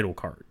amount of title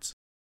cards.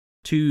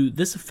 To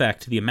this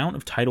effect, the amount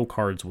of title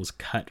cards was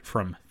cut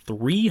from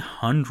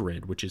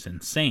 300, which is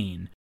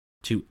insane,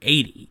 to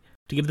 80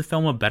 to give the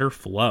film a better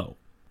flow.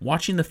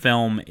 Watching the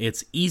film,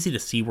 it's easy to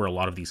see where a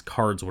lot of these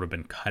cards would have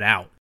been cut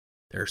out.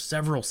 There are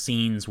several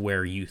scenes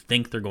where you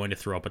think they're going to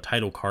throw up a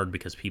title card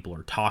because people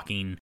are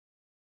talking,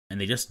 and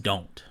they just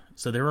don't.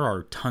 So there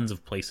are tons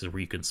of places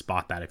where you can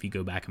spot that if you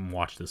go back and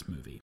watch this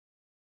movie.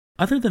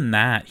 Other than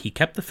that, he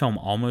kept the film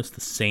almost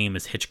the same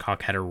as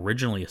Hitchcock had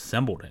originally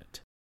assembled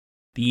it.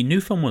 The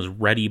new film was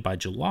ready by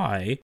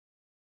July,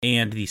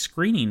 and the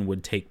screening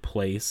would take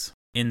place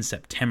in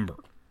September.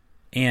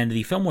 And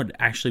the film would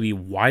actually be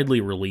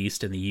widely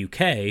released in the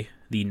UK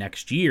the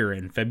next year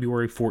in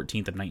February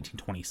 14th of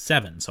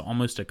 1927, so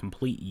almost a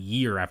complete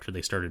year after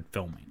they started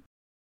filming.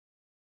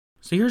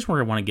 So here's where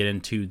I want to get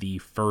into the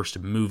first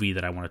movie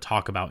that I want to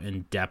talk about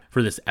in depth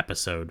for this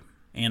episode.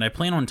 And I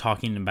plan on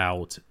talking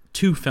about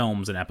 2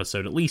 films an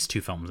episode, at least 2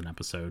 films an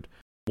episode.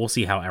 We'll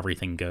see how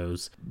everything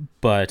goes.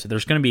 But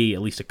there's going to be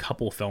at least a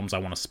couple films I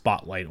want to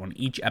spotlight on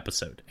each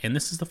episode, and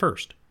this is the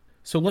first.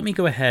 So let me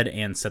go ahead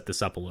and set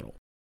this up a little.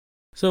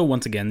 So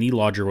once again, The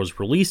Lodger was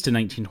released in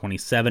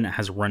 1927. It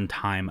has a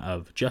runtime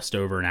of just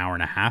over an hour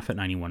and a half at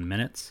 91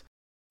 minutes.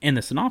 And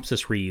the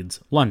synopsis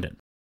reads, London.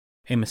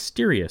 A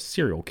mysterious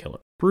serial killer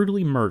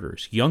brutally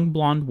murders young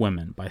blonde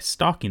women by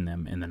stalking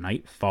them in the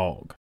night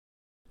fog.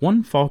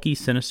 One foggy,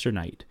 sinister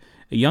night,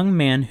 a young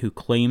man who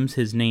claims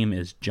his name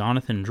is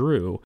Jonathan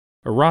Drew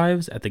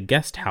arrives at the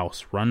guest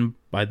house run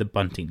by the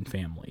Bunting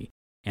family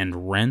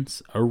and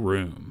rents a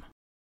room.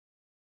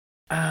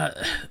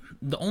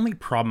 The only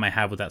problem I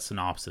have with that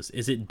synopsis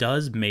is it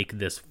does make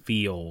this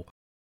feel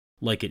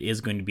like it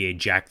is going to be a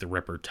Jack the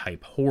Ripper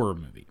type horror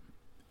movie.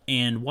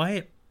 And why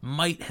it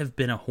might have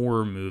been a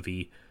horror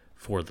movie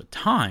for the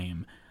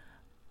time,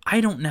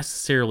 I don't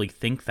necessarily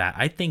think that.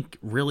 I think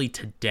really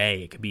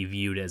today it could be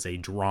viewed as a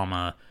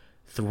drama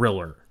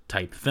thriller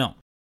type film.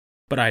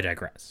 But I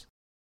digress.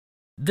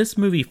 This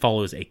movie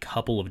follows a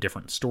couple of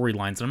different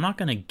storylines, and I'm not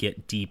going to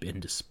get deep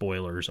into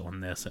spoilers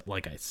on this,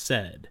 like I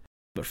said.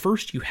 But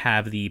first you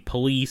have the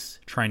police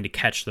trying to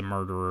catch the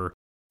murderer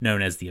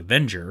known as the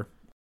Avenger,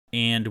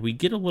 and we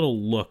get a little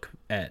look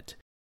at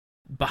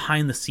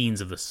behind the scenes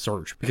of the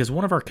search, because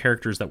one of our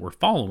characters that we're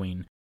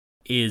following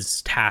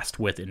is tasked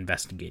with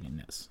investigating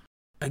this.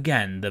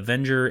 Again, the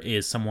Avenger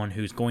is someone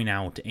who's going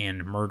out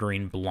and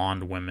murdering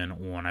blonde women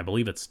on, I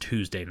believe it's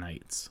Tuesday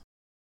nights.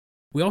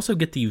 We also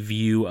get the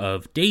view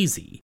of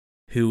Daisy,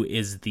 who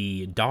is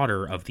the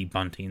daughter of the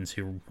Buntings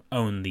who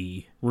own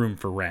the room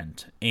for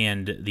rent,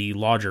 and the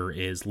lodger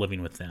is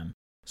living with them.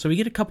 So we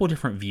get a couple of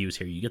different views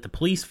here. You get the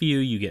police view,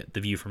 you get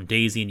the view from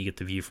Daisy, and you get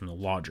the view from the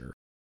lodger,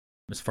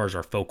 as far as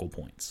our focal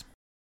points.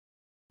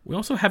 We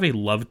also have a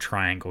love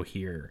triangle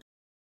here,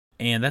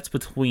 and that's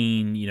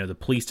between, the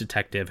police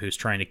detective who's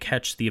trying to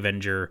catch the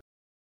Avenger.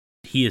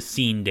 He has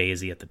seen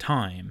Daisy at the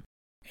time,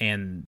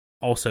 and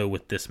also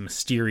with this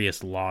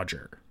mysterious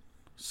lodger.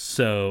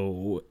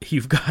 So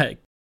you've got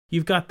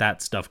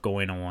that stuff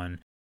going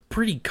on.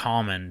 Pretty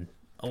common,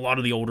 a lot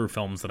of the older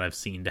films that I've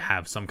seen, to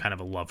have some kind of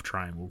a love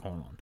triangle going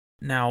on.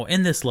 Now,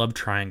 in this love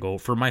triangle,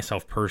 for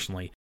myself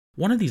personally,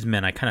 one of these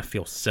men I kind of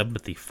feel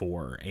sympathy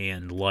for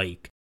and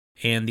like,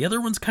 and the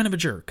other one's kind of a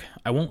jerk.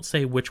 I won't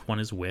say which one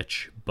is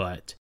which,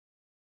 but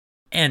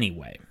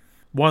anyway,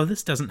 while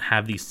this doesn't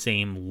have the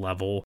same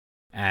level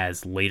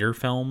as later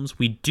films,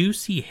 we do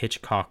see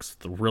Hitchcock's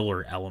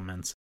thriller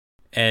elements,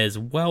 as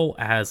well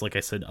as, like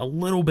I said, a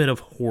little bit of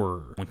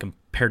horror when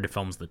compared to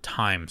films of the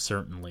time,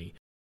 certainly.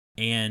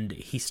 And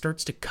he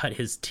starts to cut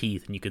his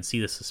teeth, and you can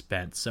see the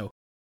suspense, so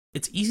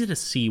it's easy to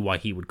see why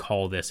he would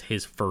call this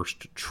his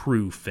first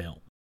true film.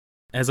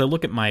 As I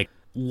look at my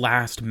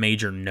last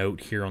major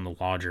note here on The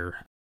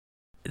Lodger,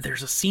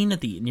 there's a scene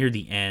near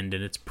the end,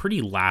 and it's pretty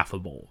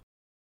laughable,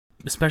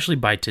 especially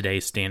by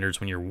today's standards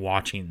when you're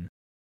watching.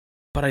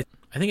 But I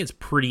think it's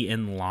pretty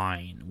in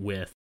line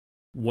with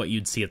what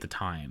you'd see at the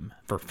time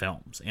for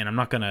films. And I'm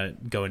not going to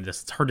go into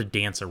this. It's hard to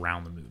dance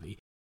around the movie.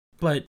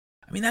 But,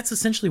 that's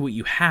essentially what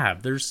you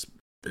have. There's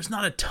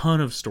not a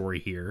ton of story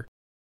here,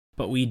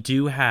 but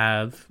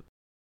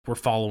we're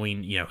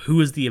following,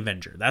 who is the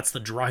Avenger? That's the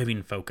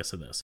driving focus of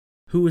this.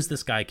 Who is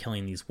this guy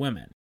killing these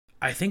women?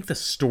 I think the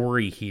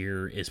story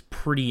here is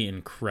pretty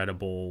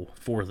incredible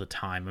for the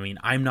time.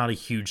 I'm not a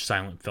huge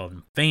silent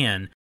film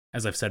fan,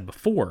 as I've said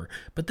before,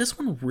 but this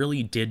one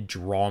really did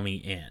draw me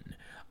in.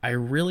 I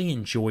really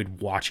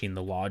enjoyed watching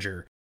The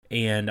Lodger,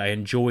 and I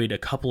enjoyed a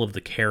couple of the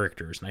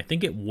characters, and I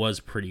think it was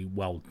pretty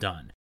well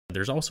done.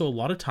 There's also a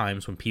lot of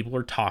times when people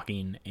are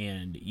talking,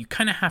 and you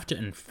kind of have to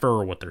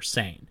infer what they're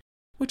saying,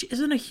 which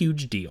isn't a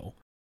huge deal.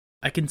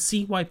 I can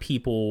see why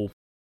people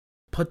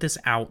put this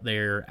out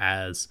there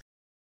as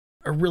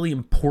a really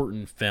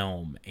important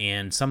film,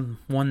 and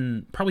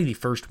probably the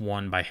first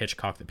one by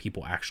Hitchcock that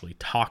people actually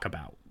talk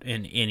about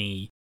in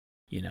any,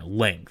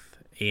 length.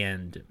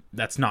 And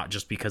that's not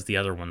just because the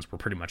other ones were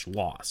pretty much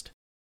lost.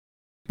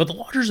 But The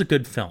Lodger's a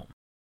good film.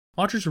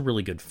 Lodger's a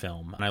really good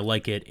film, and I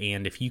like it,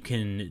 and if you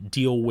can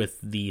deal with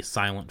the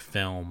silent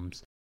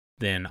films,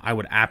 then I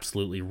would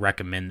absolutely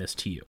recommend this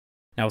to you.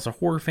 Now, is a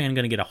horror fan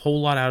going to get a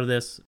whole lot out of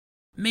this?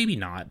 Maybe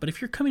not, but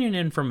if you're coming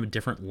in from a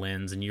different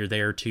lens and you're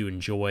there to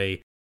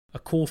enjoy a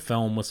cool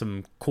film with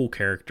some cool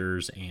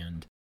characters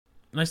and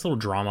a nice little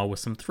drama with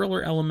some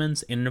thriller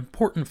elements and an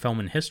important film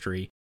in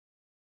history,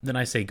 then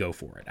I say go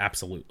for it,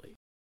 absolutely.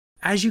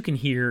 As you can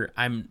hear,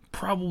 I'm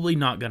probably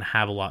not going to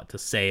have a lot to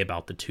say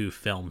about the two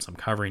films I'm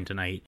covering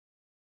tonight.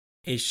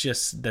 It's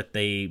just that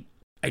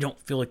I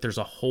don't feel like there's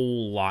a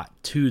whole lot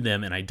to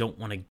them, and I don't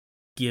want to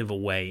give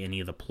away any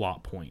of the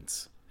plot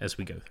points as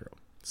we go through.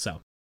 So,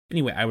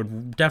 anyway, I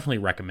would definitely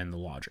recommend The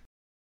Lodger.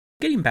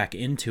 Getting back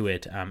into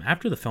it,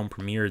 after the film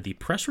premiered, the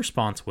press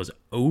response was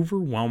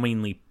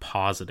overwhelmingly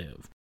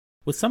positive,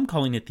 with some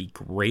calling it the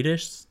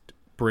greatest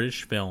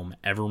British film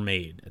ever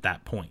made at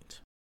that point.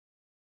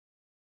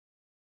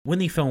 When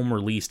the film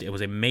released, it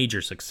was a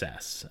major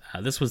success.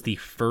 This was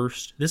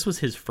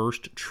his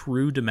first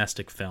true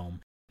domestic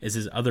film, as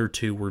his other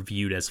two were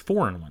viewed as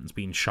foreign ones,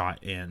 being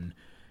shot in,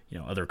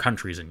 other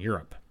countries in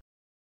Europe.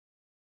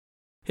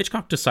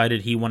 Hitchcock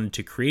decided he wanted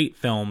to create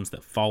films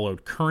that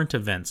followed current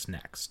events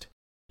next.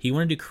 He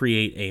wanted to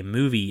create a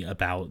movie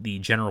about the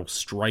general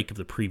strike of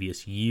the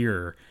previous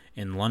year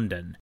in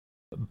London,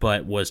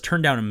 but was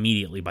turned down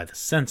immediately by the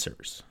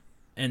censors.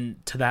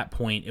 And to that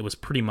point, it was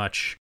pretty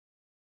much,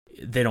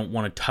 they don't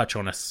want to touch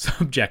on a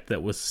subject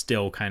that was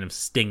still kind of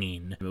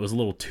stinging. It was a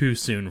little too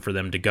soon for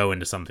them to go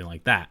into something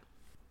like that.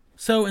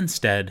 So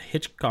instead,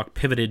 Hitchcock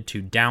pivoted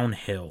to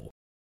downhill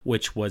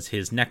which was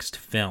his next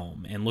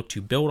film and looked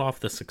to build off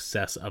the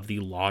success of The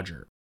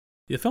Lodger.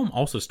 The film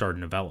also starred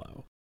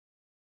Novello.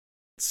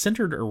 It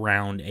centered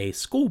around a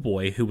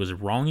schoolboy who was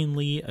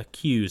wrongly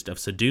accused of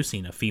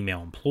seducing a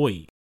female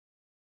employee.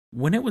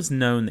 When it was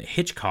known that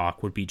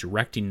Hitchcock would be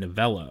directing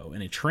Novello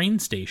in a train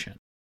station,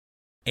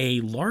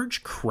 a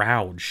large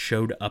crowd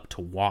showed up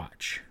to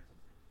watch.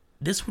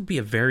 This would be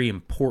a very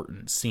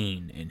important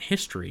scene in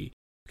history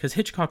because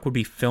Hitchcock would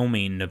be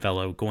filming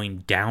Novello going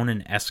down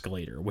an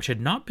escalator, which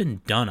had not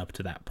been done up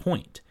to that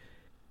point.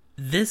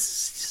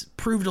 This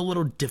proved a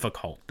little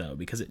difficult, though,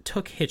 because it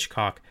took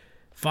Hitchcock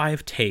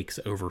 5 takes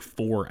over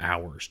 4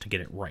 hours to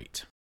get it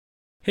right.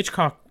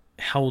 Hitchcock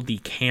held the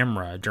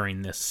camera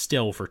during this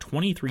still for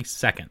 23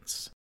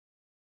 seconds.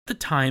 At the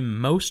time,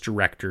 most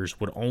directors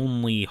would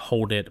only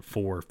hold it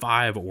for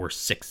 5 or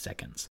 6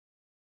 seconds.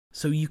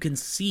 So you can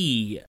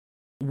see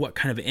what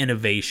kind of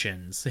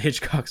innovations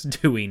Hitchcock's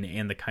doing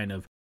and the kind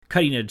of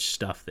cutting-edge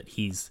stuff that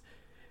he's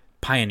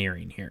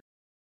pioneering here.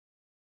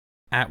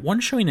 At one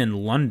showing in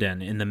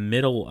London, in the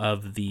middle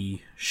of the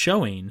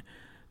showing,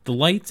 the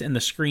lights and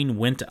the screen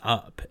went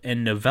up,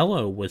 and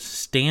Novello was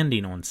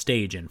standing on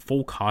stage in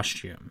full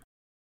costume.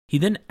 He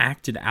then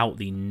acted out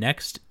the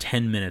next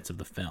 10 minutes of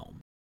the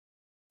film.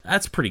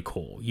 That's pretty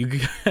cool.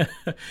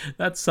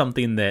 That's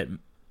something that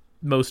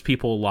most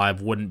people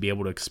alive wouldn't be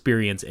able to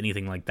experience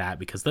anything like that,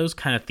 because those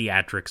kind of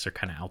theatrics are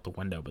kind of out the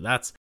window. But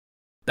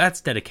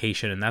that's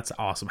dedication, and that's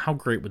awesome. How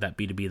great would that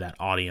be to be that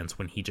audience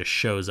when he just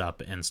shows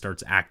up and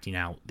starts acting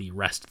out the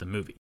rest of the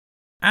movie?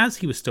 As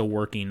he was still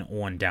working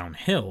on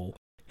Downhill,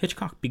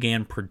 Hitchcock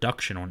began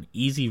production on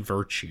Easy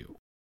Virtue.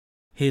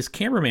 His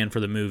cameraman for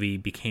the movie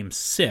became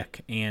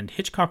sick, and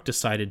Hitchcock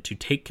decided to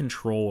take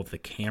control of the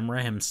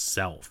camera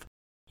himself.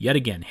 Yet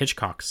again,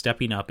 Hitchcock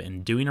stepping up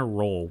and doing a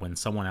role when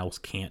someone else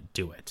can't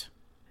do it.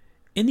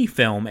 In the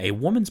film, a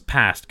woman's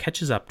past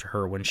catches up to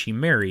her when she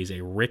marries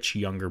a rich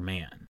younger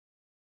man.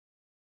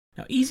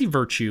 Now, Easy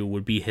Virtue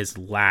would be his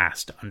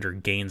last under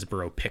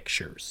Gainsborough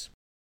Pictures.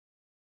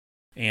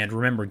 And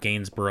remember,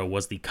 Gainsborough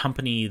was the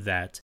company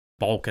that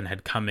Balkan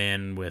had come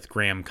in with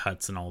Graham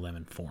Cutts and all them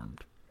and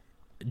formed.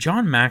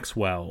 John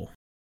Maxwell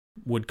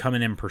would come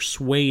in and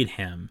persuade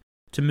him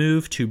to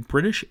move to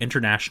British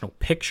International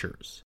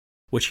Pictures,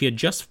 which he had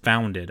just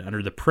founded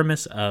under the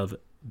premise of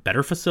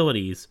better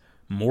facilities,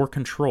 more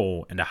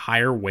control, and a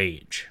higher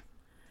wage.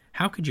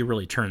 How could you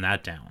really turn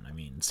that down? I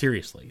mean,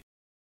 seriously.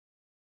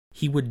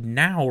 He would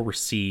now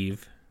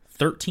receive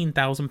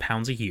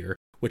 £13,000 a year,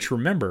 which,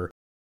 remember,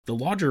 The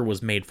Lodger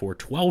was made for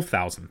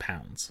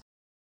 £12,000.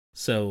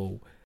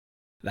 So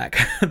that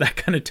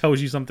kind of tells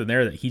you something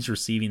there, that he's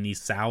receiving the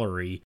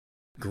salary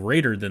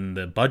greater than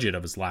the budget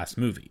of his last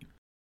movie.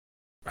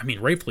 I mean,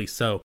 rightfully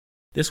so.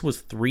 This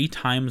was 3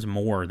 times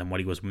more than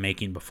what he was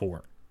making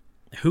before.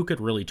 Who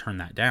could really turn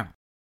that down?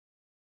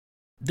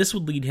 This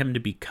would lead him to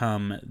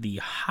become the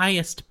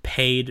highest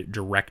paid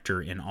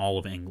director in all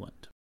of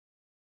England.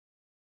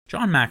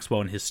 John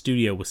Maxwell in his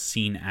studio was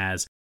seen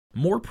as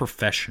more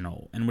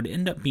professional and would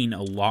end up being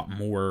a lot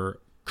more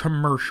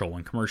commercial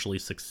and commercially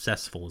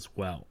successful as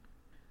well.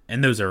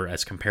 And those are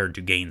as compared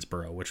to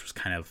Gainsborough, which was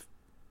kind of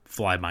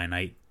fly by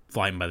night,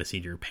 flying by the seat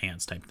of your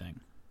pants type thing.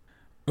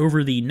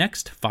 Over the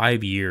next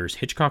 5 years,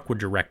 Hitchcock would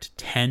direct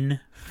 10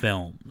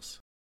 films.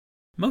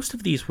 Most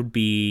of these would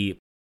be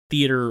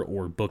theater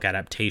or book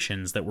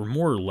adaptations that were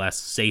more or less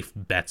safe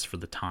bets for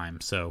the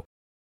time. So,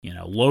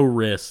 low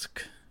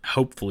risk,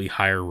 hopefully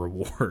higher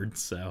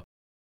rewards. So,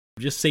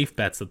 just safe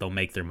bets that they'll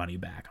make their money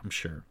back, I'm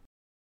sure.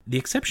 The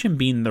exception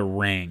being The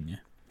Ring,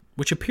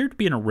 which appeared to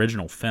be an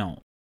original film.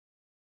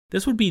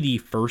 This would be the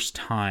first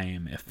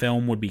time a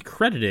film would be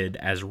credited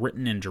as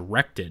written and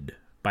directed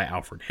by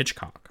Alfred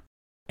Hitchcock.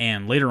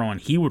 And later on,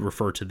 he would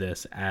refer to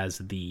this as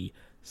the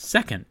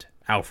second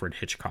Alfred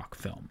Hitchcock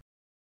film.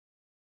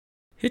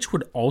 Hitch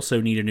would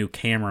also need a new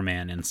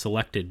cameraman and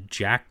selected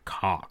Jack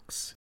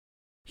Cox.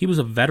 He was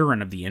a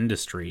veteran of the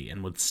industry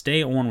and would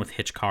stay on with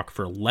Hitchcock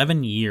for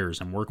 11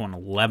 years and work on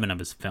 11 of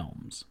his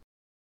films.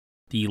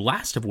 The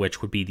last of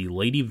which would be The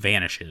Lady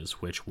Vanishes,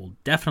 which we'll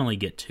definitely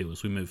get to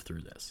as we move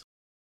through this.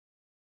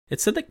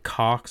 It's said that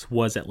Cox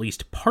was at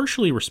least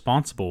partially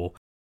responsible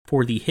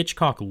for the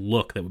Hitchcock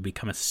look that would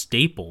become a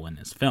staple in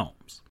his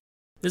films.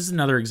 This is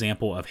another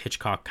example of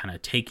Hitchcock kind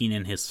of taking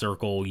in his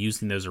circle,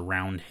 using those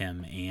around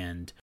him,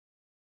 and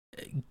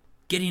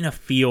getting a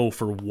feel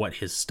for what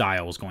his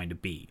style is going to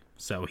be.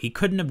 So he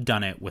couldn't have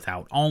done it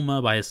without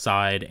Alma by his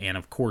side, and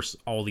of course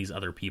all these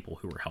other people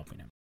who were helping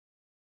him.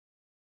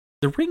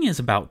 The Ring is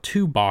about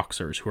 2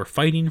 boxers who are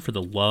fighting for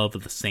the love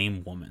of the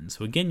same woman.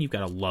 So again, you've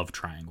got a love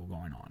triangle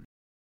going on.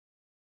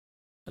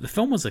 The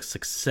film was a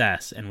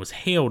success and was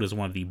hailed as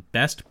one of the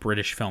best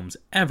British films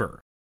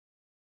ever.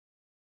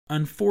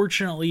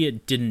 Unfortunately,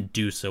 it didn't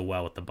do so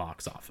well at the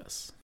box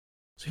office.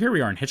 So here we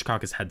are, and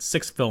Hitchcock has had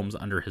 6 films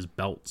under his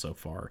belt so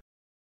far,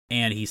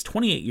 and he's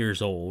 28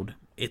 years old.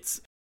 It's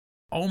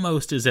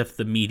almost as if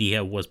the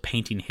media was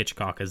painting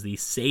Hitchcock as the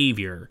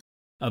savior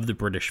of the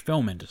British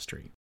film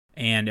industry.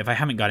 And if I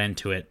haven't got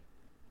into it,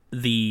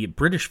 the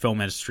British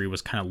film industry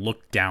was kind of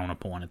looked down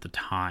upon at the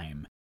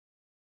time.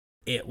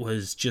 it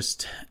was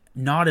just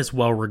not as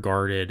well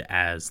regarded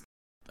as,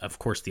 of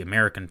course, the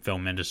American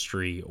film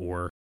industry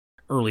or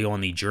early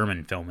on the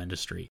German film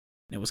industry.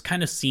 It was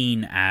kind of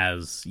seen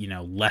as,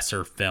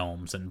 lesser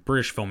films, and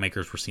British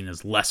filmmakers were seen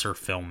as lesser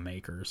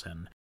filmmakers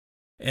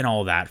and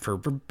all that, for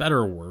better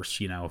or worse,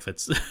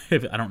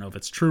 if I don't know if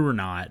it's true or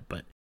not,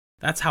 but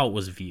that's how it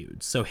was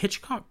viewed. So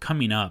Hitchcock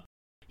coming up,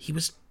 he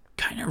was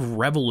kind of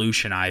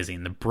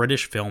revolutionizing the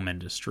British film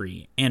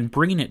industry and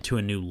bringing it to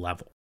a new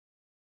level.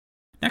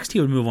 Next, he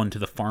would move on to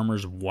The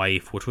Farmer's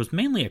Wife, which was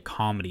mainly a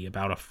comedy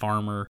about a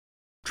farmer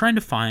trying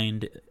to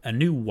find a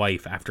new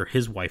wife after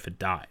his wife had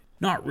died.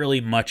 Not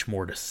really much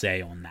more to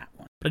say on that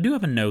one. But I do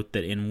have a note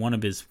that in one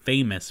of his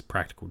famous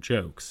practical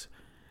jokes,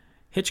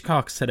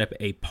 Hitchcock set up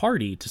a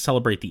party to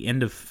celebrate the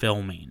end of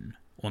filming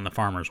on The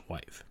Farmer's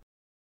Wife.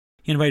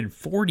 He invited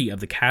 40 of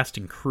the cast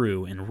and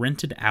crew and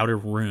rented out a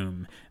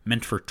room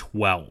meant for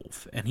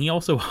 12, and he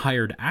also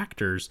hired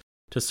actors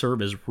to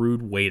serve as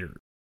rude waiters.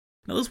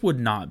 Now, this would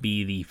not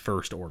be the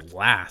first or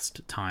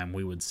last time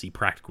we would see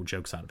practical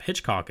jokes out of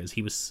Hitchcock, as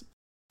he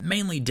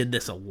mainly did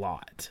this a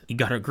lot. He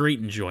got a great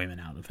enjoyment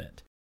out of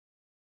it.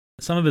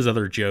 Some of his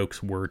other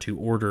jokes were to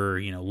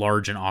order,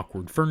 large and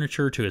awkward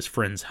furniture to his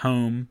friend's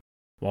home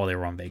while they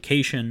were on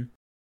vacation,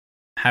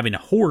 having a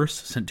horse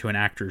sent to an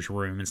actor's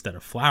room instead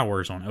of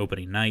flowers on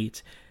opening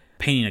night,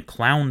 painting a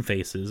clown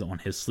faces on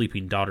his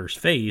sleeping daughter's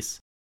face,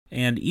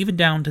 and even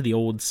down to the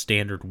old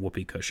standard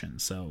whoopee cushion.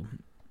 So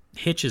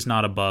Hitch is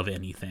not above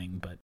anything,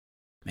 but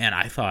man,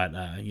 I thought,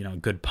 a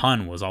good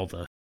pun was all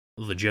the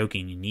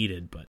joking you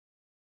needed, but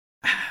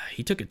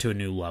he took it to a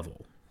new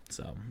level.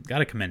 So,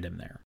 gotta commend him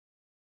there.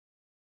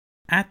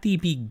 At the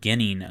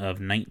beginning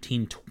of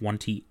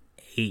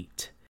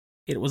 1928,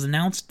 it was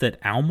announced that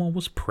Alma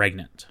was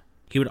pregnant.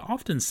 He would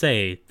often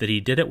say that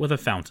he did it with a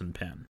fountain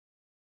pen.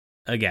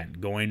 Again,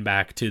 going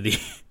back to the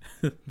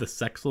the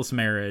sexless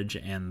marriage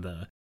and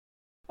the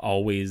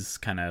always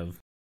kind of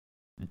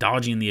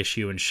dodging the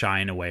issue and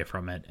shying away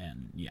from it,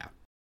 and yeah.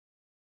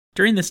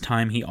 During this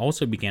time, he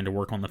also began to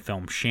work on the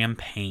film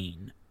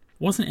Champagne.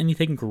 It wasn't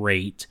anything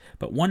great,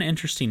 but one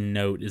interesting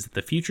note is that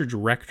the future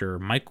director,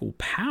 Michael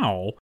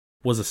Powell,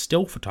 was a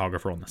still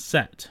photographer on the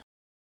set.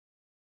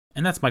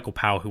 And that's Michael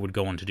Powell, who would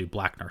go on to do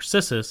Black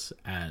Narcissus,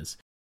 as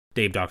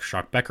Dave Dr.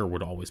 Shock Becker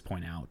would always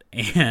point out,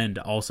 and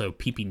also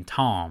Peeping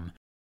Tom,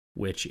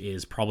 which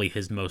is probably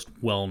his most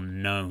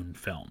well-known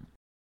film.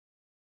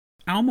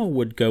 Alma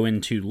would go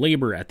into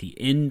labor at the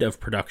end of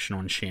production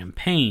on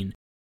Champagne,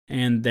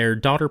 and their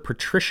daughter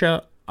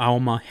Patricia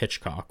Alma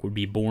Hitchcock would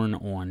be born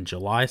on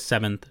July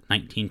 7th,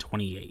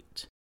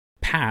 1928.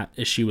 Pat,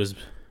 as she was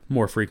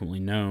more frequently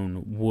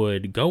known,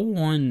 would go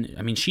on,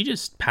 she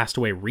just passed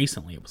away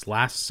recently. It was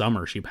last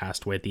summer she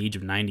passed away at the age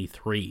of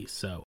 93,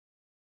 so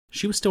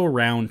she was still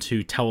around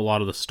to tell a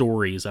lot of the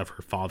stories of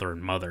her father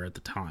and mother at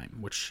the time,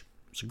 which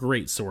is a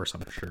great source,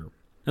 I'm sure.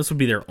 This would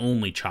be their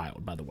only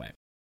child, by the way.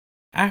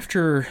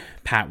 After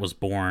Pat was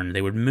born,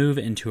 they would move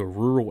into a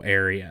rural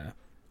area.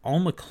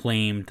 Alma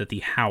claimed that the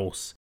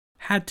house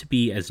had to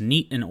be as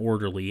neat and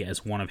orderly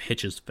as one of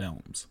Hitch's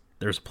films.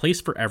 There's a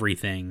place for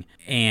everything,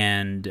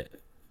 and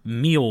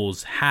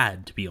meals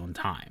had to be on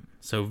time.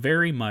 So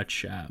very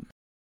much,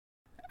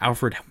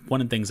 Alfred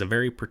wanted things a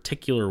very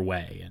particular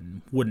way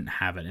and wouldn't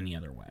have it any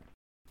other way.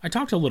 I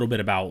talked a little bit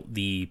about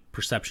the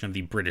perception of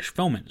the British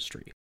film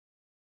industry.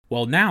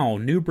 Well, now,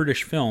 new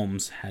British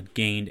films had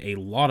gained a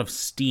lot of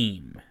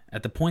steam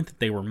at the point that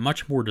they were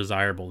much more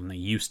desirable than they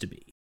used to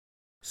be.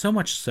 So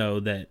much so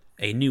that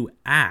a new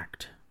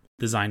act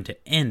designed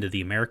to end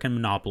the American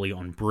monopoly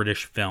on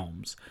British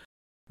films.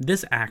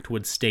 This act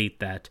would state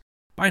that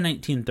by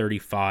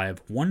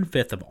 1935,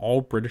 1/5 of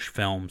all British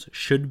films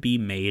should be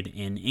made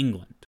in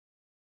England.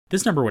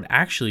 This number would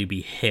actually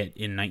be hit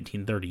in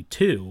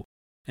 1932,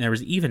 and there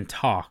was even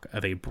talk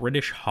of a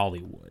British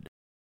Hollywood.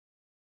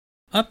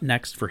 Up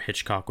next for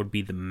Hitchcock would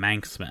be The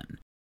Manxman,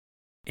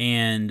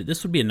 and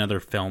this would be another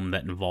film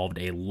that involved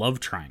a love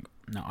triangle.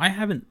 Now, I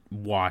haven't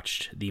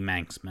watched The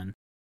Manxman,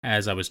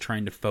 as I was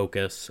trying to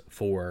focus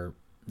for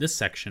this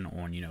section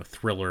on,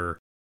 thriller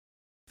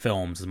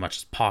films as much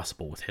as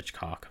possible with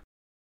Hitchcock.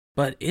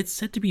 But it's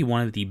said to be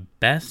one of the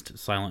best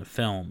silent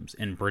films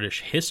in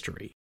British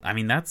history.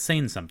 That's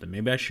saying something.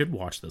 Maybe I should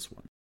watch this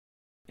one.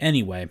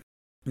 Anyway,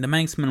 The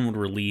Manxman would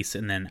release,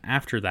 and then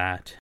after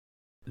that,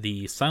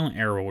 the silent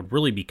era would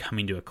really be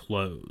coming to a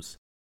close.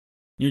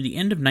 Near the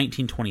end of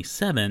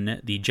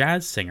 1927, The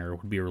Jazz Singer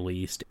would be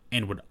released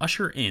and would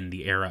usher in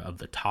the era of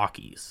the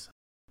talkies,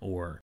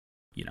 or,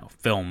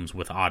 films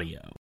with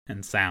audio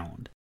and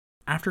sound.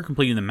 After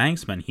completing The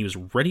Manxman, he was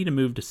ready to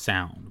move to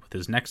sound with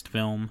his next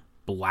film,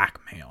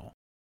 Blackmail.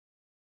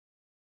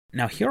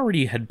 Now, he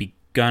already had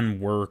begun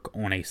work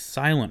on a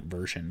silent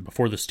version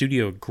before the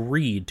studio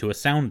agreed to a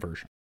sound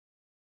version.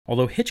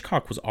 Although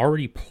Hitchcock was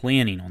already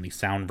planning on the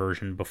sound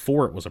version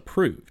before it was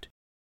approved,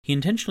 he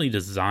intentionally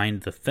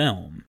designed the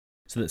film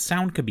so that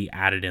sound could be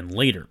added in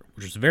later,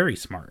 which was very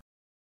smart.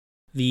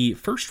 The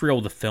first reel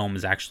of the film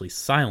is actually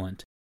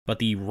silent, but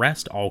the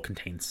rest all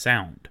contains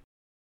sound.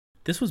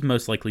 This was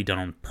most likely done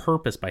on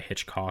purpose by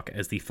Hitchcock,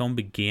 as the film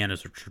began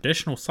as a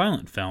traditional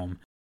silent film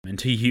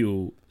until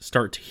you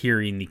start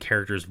hearing the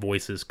characters'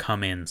 voices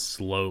come in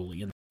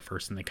slowly and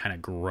first, and they kind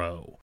of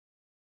grow.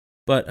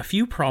 But a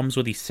few problems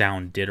with the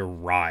sound did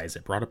arise.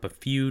 It brought up a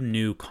few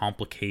new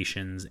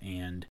complications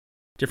and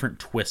different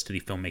twists to the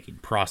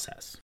filmmaking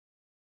process.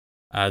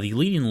 The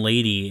leading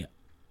lady,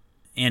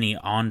 Annie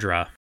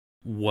Andra,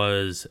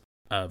 was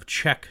of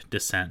Czech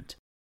descent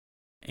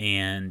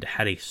and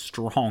had a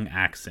strong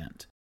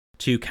accent.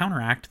 To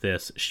counteract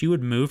this, she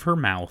would move her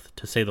mouth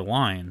to say the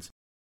lines,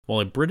 while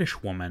a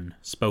British woman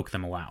spoke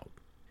them aloud.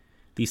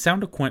 The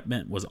sound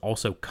equipment was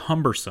also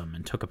cumbersome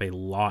and took up a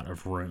lot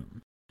of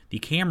room. The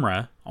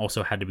camera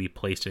also had to be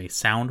placed in a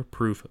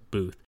soundproof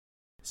booth,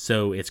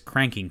 so its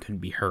cranking couldn't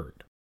be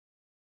heard.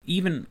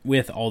 Even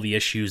with all the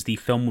issues, the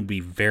film would be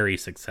very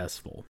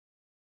successful.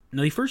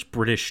 Now, the first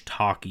British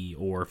talkie,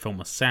 or film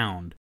of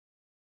sound,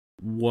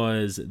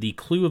 was The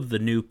Clue of the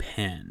New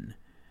Pen,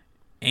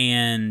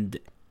 and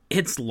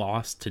it's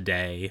lost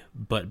today,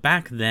 but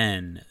back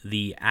then,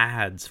 the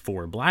ads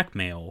for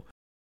Blackmail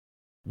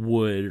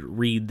would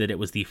read that it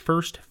was the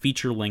first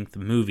feature-length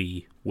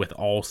movie with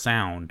all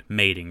sound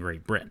made in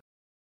Great Britain.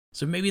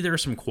 So maybe there are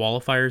some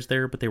qualifiers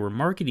there, but they were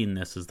marketing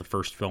this as the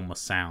first film with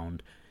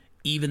sound,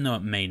 even though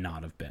it may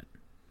not have been.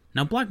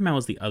 Now, Blackmail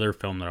is the other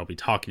film that I'll be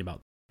talking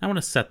about. I want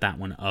to set that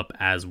one up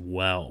as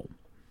well.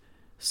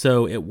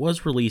 So it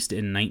was released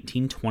in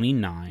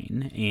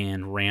 1929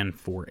 and ran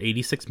for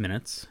 86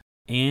 minutes.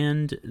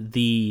 And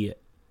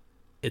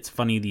it's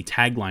funny, the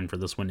tagline for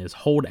this one is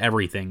 "Hold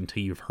everything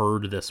till you've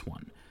heard this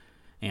one."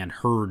 And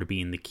heard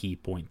being the key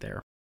point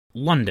there.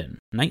 London,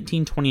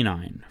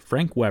 1929.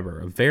 Frank Webber,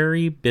 a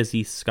very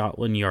busy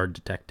Scotland Yard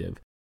detective,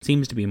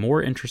 seems to be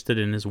more interested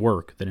in his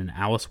work than in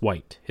Alice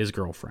White, his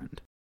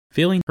girlfriend.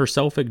 Feeling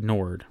herself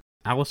ignored,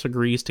 Alice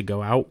agrees to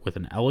go out with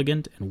an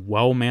elegant and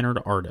well-mannered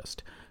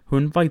artist who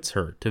invites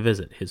her to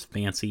visit his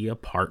fancy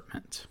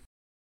apartment.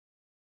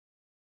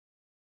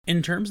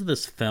 In terms of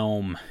this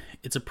film,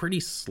 it's a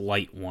pretty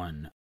slight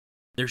one.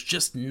 There's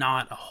just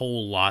not a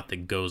whole lot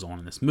that goes on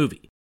in this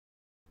movie.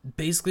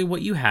 Basically,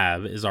 what you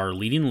have is our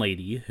leading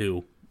lady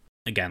who,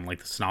 again, like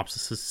the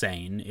synopsis is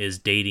saying, is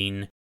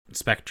dating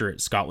Inspector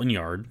at Scotland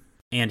Yard,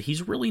 and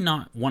he's really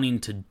not wanting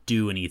to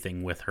do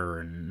anything with her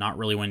and not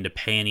really wanting to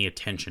pay any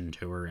attention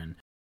to her and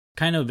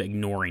kind of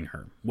ignoring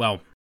her.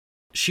 Well,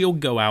 she'll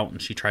go out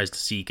and she tries to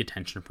seek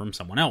attention from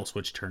someone else,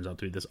 which turns out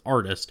to be this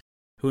artist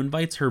who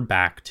invites her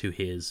back to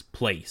his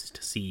place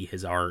to see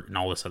his art and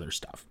all this other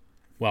stuff.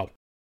 Well,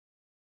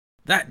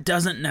 that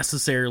doesn't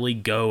necessarily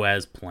go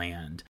as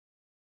planned.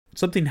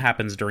 Something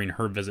happens during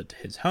her visit to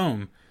his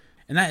home,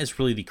 and that is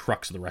really the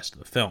crux of the rest of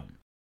the film.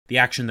 The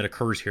action that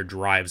occurs here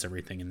drives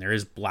everything, and there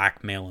is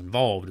blackmail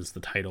involved, as the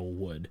title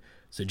would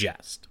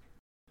suggest.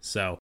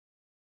 So,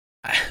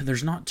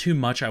 there's not too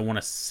much I want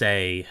to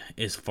say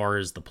as far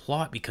as the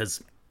plot,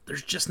 because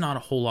there's just not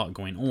a whole lot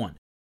going on.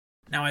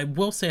 Now, I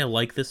will say I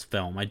like this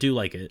film. I do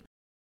like it.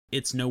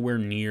 It's nowhere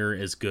near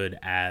as good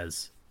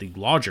as The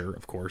Lodger,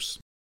 of course,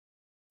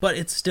 but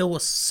it's still a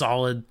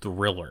solid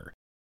thriller.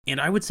 And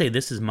I would say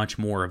this is much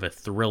more of a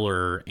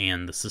thriller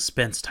and the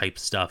suspense type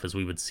stuff as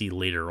we would see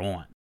later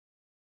on.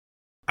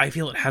 I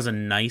feel it has a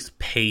nice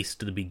pace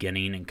to the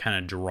beginning and kind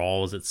of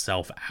draws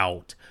itself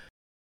out.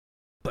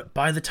 But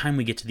by the time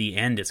we get to the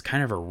end, it's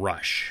kind of a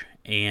rush.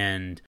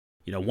 And,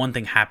 one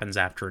thing happens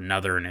after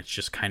another and it's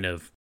just kind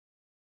of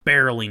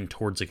barreling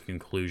towards a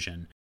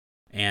conclusion.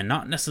 And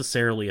not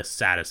necessarily a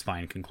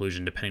satisfying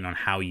conclusion depending on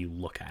how you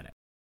look at it.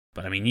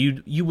 But I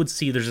mean, you would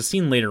see there's a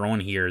scene later on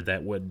here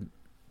that would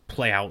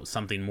play out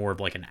something more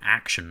of like an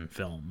action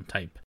film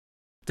type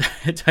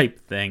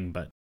thing,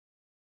 but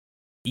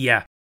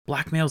yeah,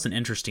 Blackmail's an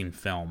interesting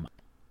film.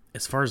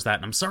 As far as that,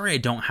 and I'm sorry I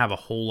don't have a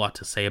whole lot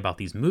to say about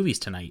these movies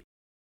tonight,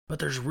 but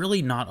there's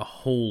really not a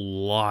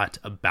whole lot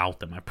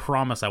about them. I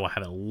promise I will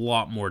have a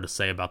lot more to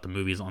say about the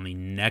movies on the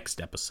next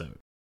episode.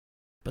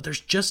 But there's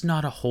just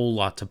not a whole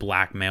lot to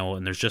Blackmail,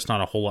 and there's just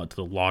not a whole lot to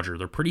The Lodger.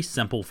 They're pretty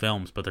simple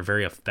films, but they're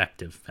very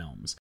effective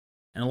films.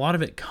 And a lot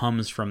of it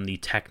comes from the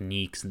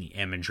techniques and the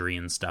imagery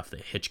and stuff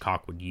that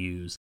Hitchcock would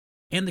use.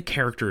 And the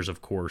characters,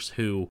 of course,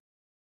 who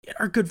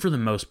are good for the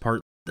most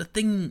part. The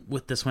thing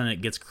with this one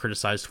it gets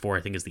criticized for,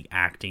 I think, is the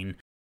acting.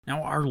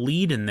 Now, our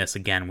lead in this,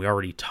 again, we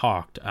already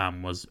talked,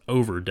 was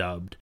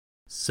overdubbed.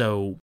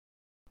 So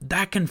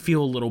that can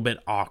feel a little bit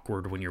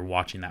awkward when you're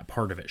watching that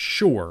part of it,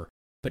 sure.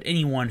 But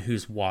anyone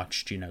who's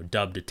watched,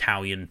 dubbed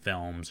Italian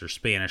films or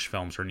Spanish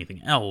films or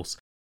anything else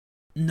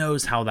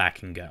knows how that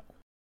can go.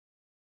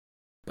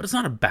 But it's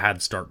not a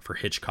bad start for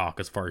Hitchcock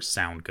as far as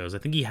sound goes. I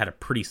think he had a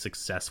pretty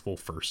successful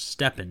first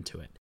step into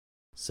it.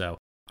 So,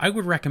 I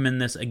would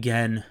recommend this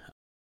again.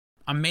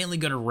 I'm mainly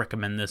going to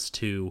recommend this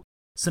to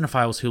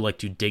cinephiles who like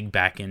to dig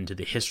back into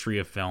the history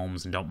of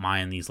films and don't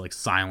mind these like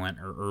silent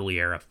or early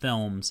era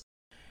films.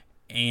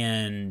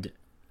 And,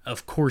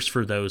 of course,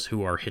 for those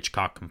who are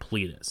Hitchcock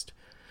completists.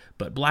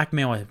 But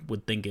Blackmail, I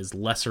would think, is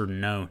lesser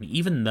known,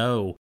 even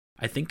though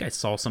I think I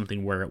saw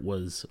something where it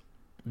was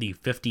the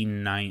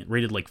 59th,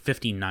 rated like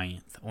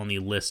 59th on the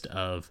list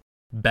of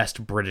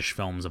best British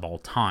films of all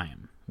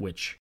time,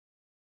 which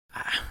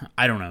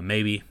I don't know,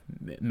 maybe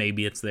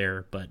it's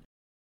there, but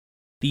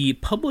the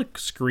public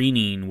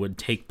screening would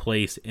take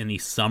place in the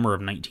summer of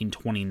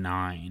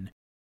 1929,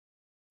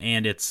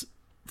 and its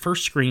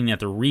first screening at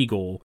the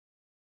Regal,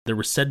 there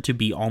was said to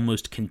be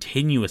almost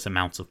continuous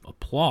amounts of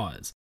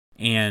applause,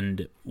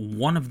 and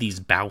one of these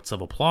bouts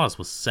of applause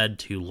was said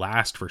to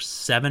last for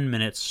 7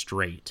 minutes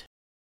straight.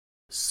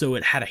 So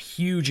it had a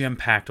huge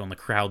impact on the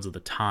crowds of the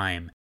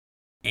time,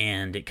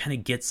 and it kind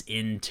of gets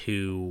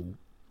into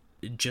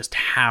just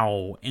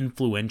how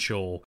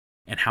influential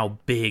and how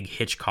big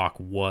Hitchcock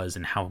was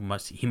and how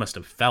much he must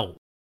have felt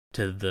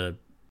to the,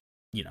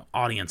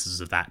 audiences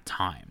of that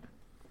time.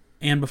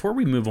 And before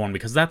we move on,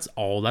 because that's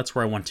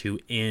where I want to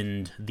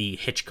end the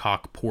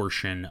Hitchcock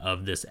portion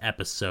of this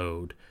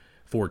episode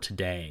for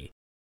today.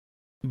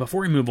 Before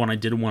we move on, I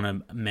did want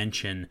to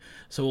mention,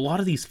 so a lot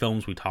of these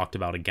films we talked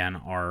about, again,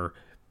 are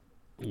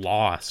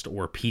lost,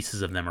 or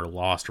pieces of them are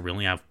lost, or we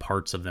only have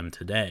parts of them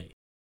today.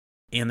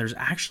 And there's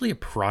actually a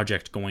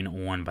project going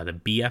on by the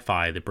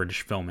BFI, the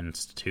British Film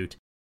Institute,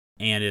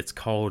 and it's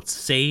called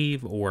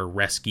Save or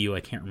Rescue,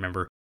 I can't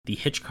remember, the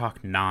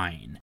Hitchcock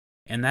 9.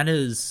 And that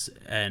is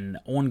an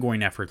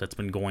ongoing effort that's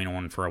been going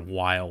on for a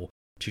while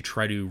to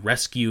try to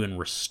rescue and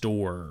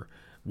restore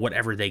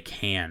whatever they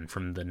can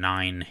from the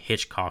 9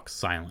 Hitchcock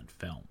silent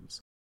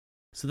films.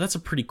 So that's a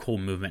pretty cool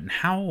movement. And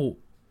how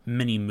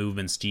many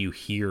movements do you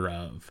hear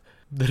of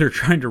that are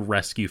trying to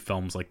rescue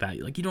films like that?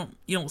 Like, you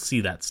don't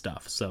see that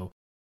stuff. So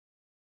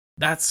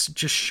that's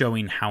just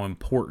showing how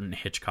important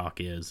Hitchcock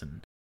is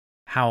and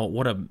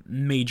what a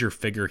major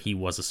figure he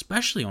was,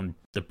 especially on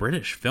the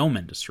British film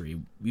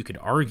industry. You could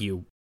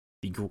argue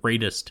the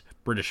greatest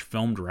British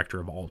film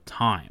director of all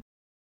time.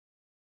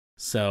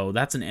 So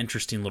that's an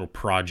interesting little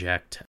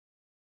project,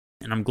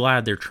 and I'm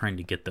glad they're trying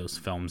to get those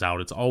films out.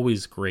 It's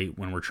always great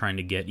when we're trying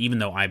to get, even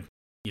though I'm,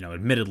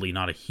 admittedly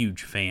not a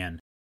huge fan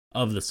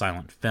of the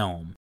silent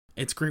film,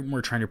 it's great when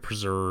we're trying to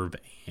preserve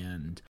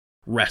and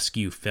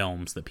rescue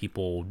films that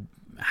people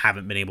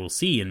haven't been able to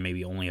see and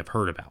maybe only have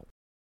heard about.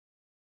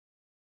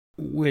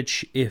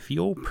 Which, if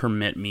you'll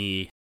permit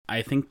me,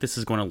 I think this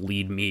is going to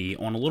lead me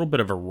on a little bit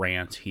of a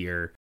rant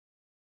here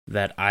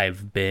that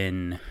I've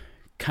been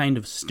kind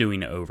of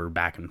stewing over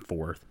back and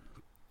forth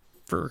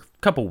for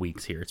a couple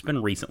weeks here. It's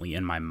been recently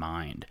in my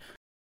mind.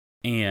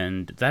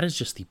 And that is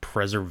just the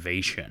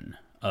preservation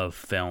of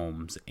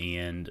films,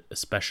 and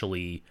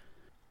especially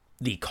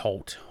the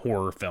cult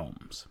horror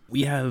films.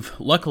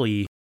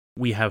 Luckily,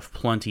 we have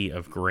plenty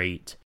of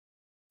great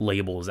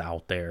labels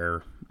out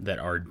there that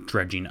are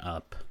dredging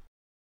up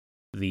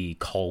the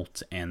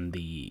cult and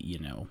the,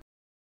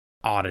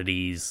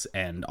 oddities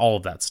and all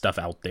of that stuff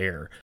out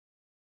there.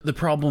 The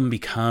problem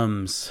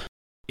becomes,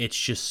 it's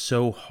just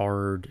so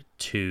hard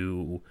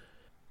to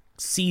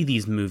see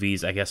these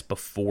movies, I guess,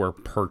 before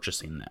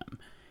purchasing them.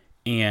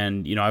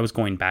 And, I was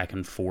going back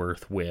and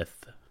forth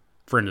with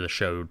friend of the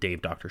show,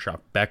 Dave Dr.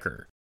 Shock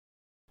Becker,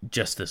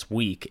 just this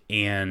week,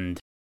 and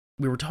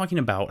we were talking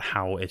about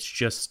how it's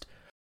just,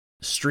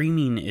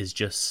 streaming is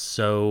just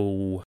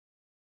so,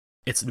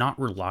 it's not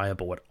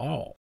reliable at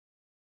all.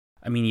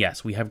 I mean,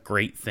 yes, we have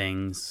great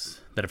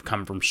things that have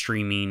come from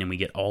streaming, and we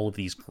get all of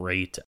these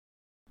great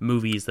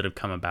movies that have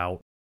come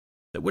about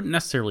that wouldn't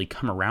necessarily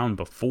come around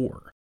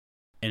before.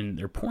 And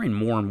they're pouring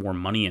more and more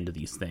money into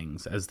these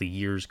things as the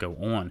years go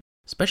on,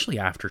 especially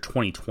after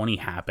 2020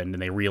 happened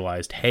and they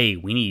realized, hey,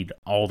 we need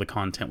all the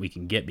content we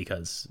can get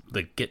because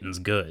the getting's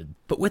good.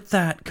 But with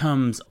that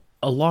comes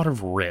a lot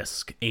of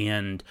risk,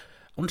 and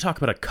I want to talk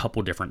about a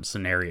couple different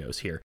scenarios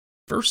here.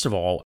 First of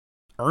all,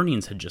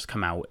 earnings had just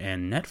come out,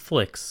 and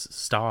Netflix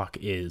stock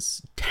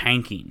is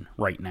tanking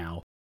right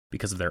now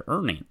because of their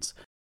earnings.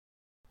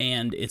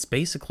 And it's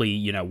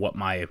basically, what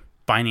my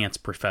finance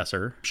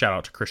professor, shout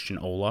out to Christian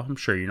Ola, I'm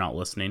sure you're not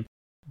listening,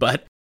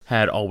 but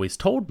had always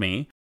told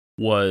me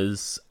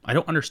was, I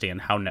don't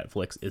understand how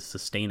Netflix is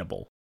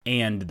sustainable.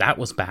 And that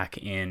was back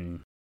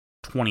in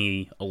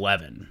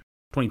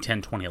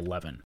 2010,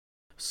 2011.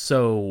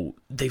 So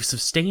they've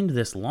sustained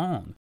this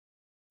long,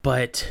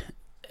 but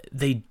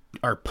they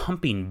are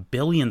pumping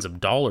billions of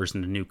dollars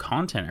into new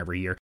content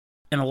every year.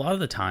 And a lot of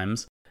the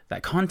times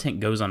that content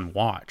goes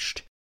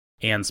unwatched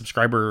and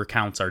subscriber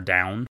counts are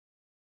down.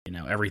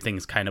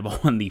 Everything's kind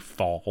of on the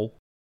fall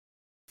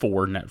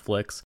for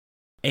Netflix.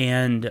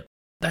 And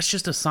that's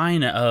just a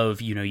sign of,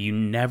 you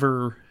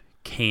never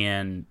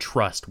can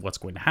trust what's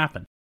going to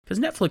happen. Because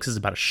Netflix is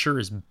about as sure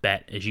as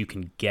bet as you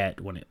can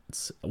get when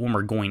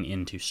we're going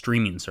into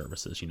streaming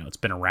services. It's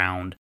been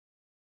around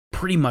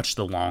pretty much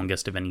the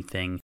longest of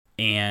anything.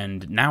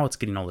 And now it's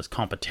getting all this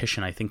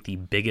competition. I think the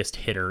biggest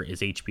hitter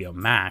is HBO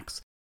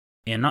Max.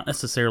 And not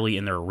necessarily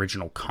in their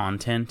original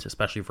content,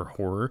 especially for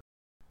horror.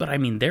 But I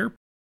mean, they're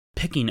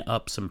picking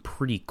up some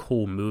pretty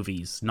cool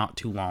movies not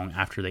too long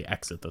after they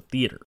exit the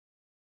theater.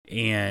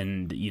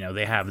 And,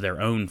 they have their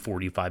own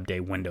 45-day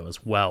window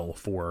as well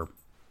for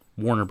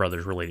Warner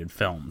Brothers related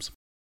films.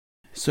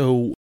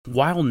 So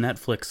while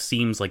Netflix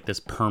seems like this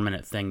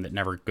permanent thing that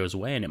never goes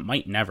away, and it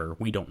might never,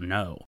 we don't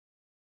know,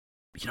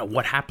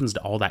 what happens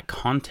to all that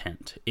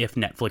content if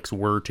Netflix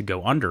were to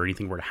go under, or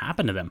anything were to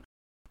happen to them?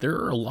 There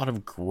are a lot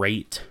of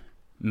great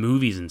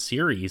movies and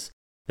series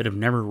that have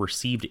never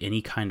received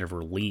any kind of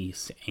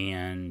release,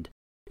 and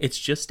it's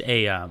just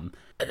a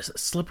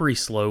slippery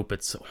slope.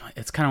 It's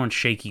kind of on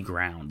shaky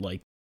ground.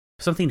 Like,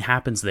 if something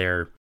happens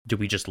there, do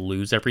we just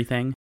lose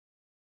everything?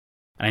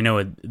 And I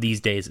know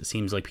these days it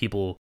seems like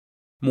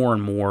more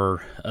and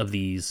more of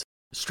these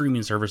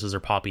streaming services are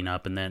popping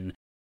up, and then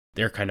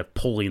they're kind of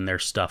pulling their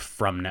stuff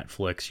from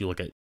Netflix. You look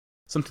at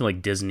something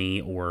like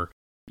Disney, or,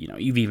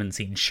 you've even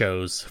seen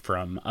shows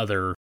from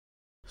other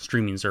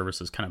streaming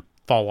services kind of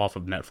fall off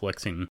of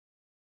Netflix and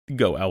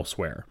go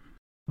elsewhere.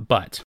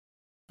 But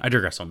I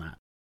digress on that.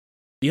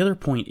 The other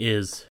point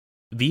is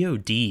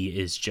VOD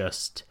is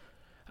just,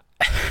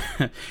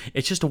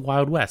 it's just a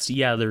Wild West.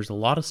 Yeah, there's a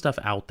lot of stuff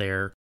out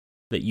there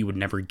that you would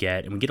never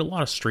get, and we get a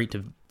lot of straight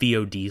to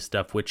VOD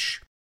stuff,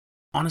 which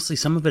honestly,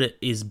 some of it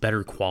is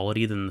better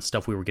quality than the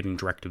stuff we were getting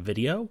direct to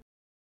video,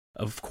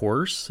 of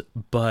course,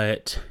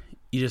 but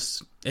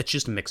it's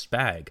just a mixed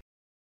bag.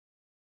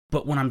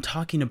 But when I'm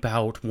talking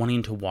about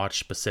wanting to watch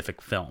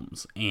specific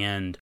films,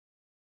 and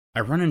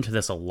I run into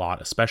this a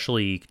lot,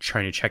 especially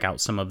trying to check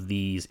out some of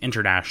these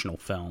international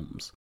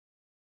films,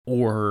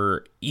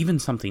 or even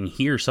something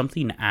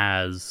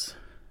as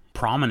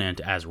prominent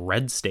as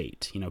Red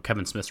State,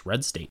 Kevin Smith's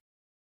Red State.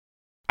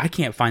 I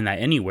can't find that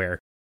anywhere.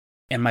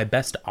 And my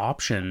best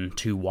option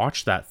to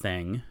watch that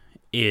thing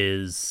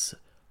is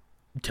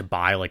to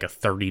buy like a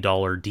 $30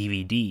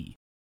 DVD.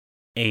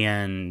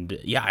 And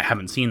yeah, I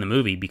haven't seen the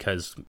movie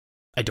because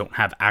I don't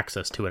have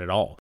access to it at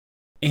all.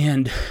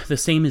 And the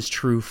same is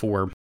true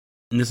for,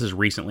 and this is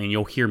recently, and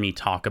you'll hear me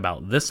talk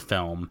about this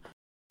film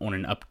on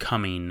an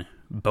upcoming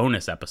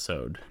bonus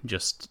episode,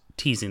 just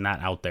teasing that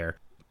out there.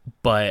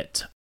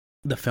 But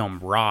the film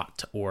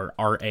Raat, or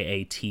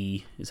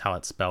R-A-A-T is how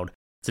it's spelled.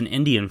 It's an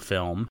Indian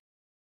film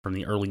from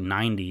the early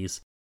 90s,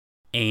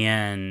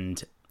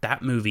 and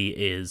that movie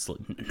is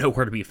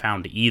nowhere to be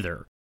found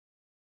either.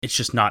 It's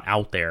just not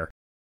out there.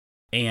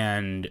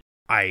 And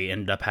I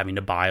ended up having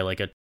to buy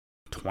like a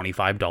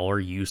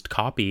 $25 used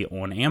copy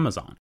on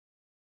Amazon.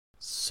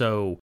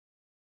 So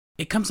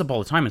it comes up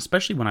all the time,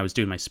 especially when I was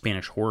doing my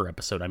Spanish horror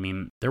episode. I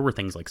mean, there were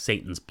things like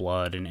Satan's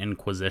Blood and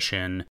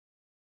Inquisition,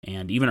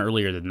 and even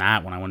earlier than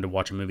that, when I wanted to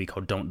watch a movie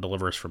called Don't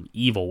Deliver Us from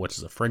Evil, which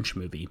is a French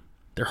movie.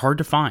 They're hard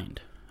to find.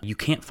 You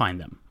can't find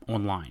them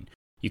online.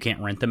 You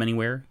can't rent them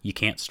anywhere. You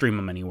can't stream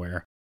them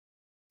anywhere.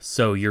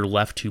 So you're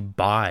left to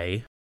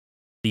buy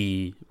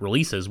the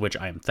releases, which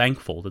I am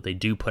thankful that they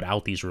do put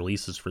out these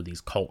releases for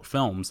these cult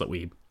films that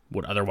we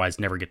would otherwise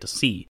never get to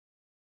see.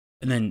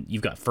 And then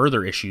you've got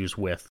further issues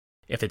with,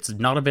 if it's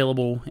not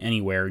available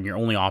anywhere and your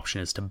only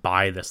option is to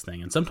buy this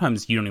thing, and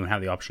sometimes you don't even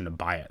have the option to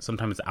buy it.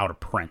 Sometimes it's out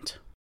of print.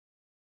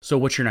 So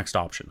what's your next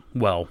option?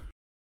 Well,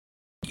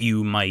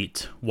 you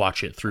might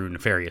watch it through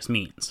nefarious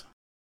means.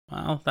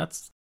 Well,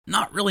 that's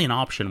not really an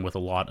option with a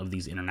lot of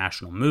these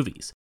international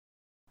movies.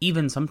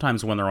 Even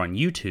sometimes when they're on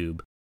YouTube,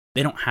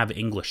 they don't have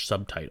English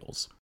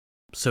subtitles.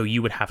 So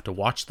you would have to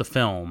watch the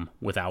film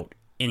without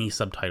any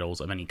subtitles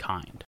of any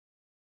kind.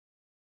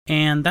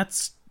 And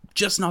that's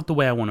just not the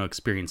way I want to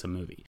experience a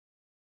movie.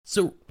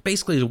 So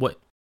basically what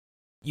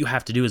you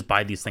have to do is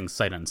buy these things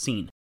sight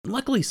unseen.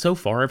 Luckily, so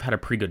far, I've had a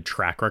pretty good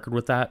track record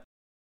with that.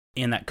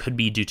 And that could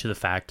be due to the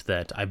fact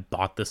that I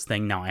bought this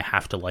thing, now I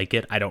have to like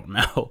it. I don't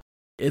know.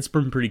 It's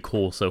been pretty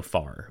cool so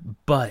far,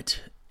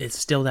 but it's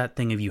still that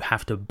thing of you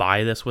have to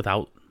buy this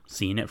without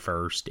seeing it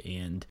first,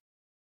 and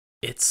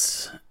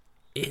it's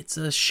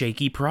a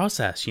shaky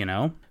process,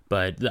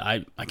 But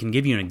I can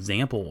give you an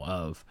example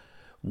of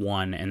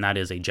one, and that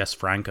is a Jess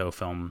Franco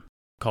film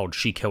called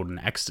She Killed in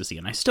Ecstasy,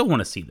 and I still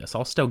want to see this.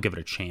 I'll still give it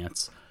a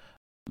chance,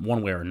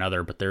 one way or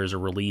another, but there is a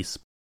release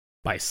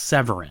by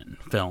Severin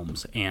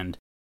Films, and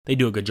they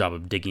do a good job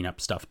of digging up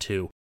stuff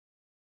too.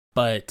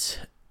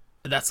 But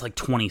that's like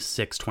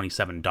 $26,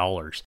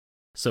 $27.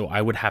 So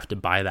I would have to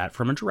buy that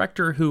from a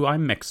director who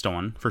I'm mixed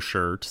on, for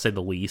sure, to say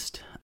the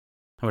least.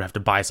 I would have to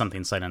buy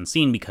something sight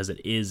unseen because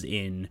it is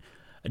in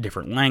a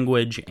different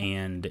language,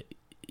 and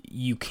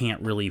you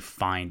can't really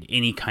find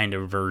any kind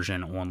of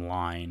version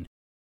online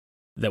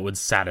that would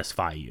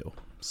satisfy you.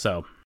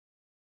 So,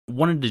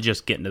 wanted to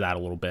just get into that a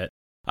little bit.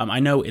 I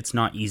know it's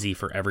not easy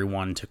for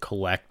everyone to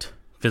collect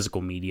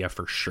physical media,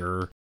 for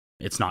sure.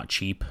 It's not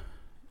cheap.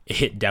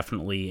 It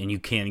definitely, and you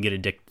can get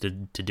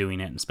addicted to doing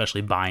it,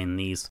 especially buying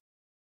these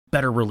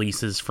better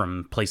releases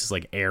from places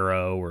like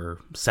Arrow or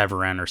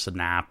Severin or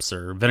Synapse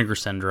or Vinegar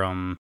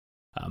Syndrome,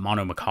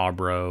 Mono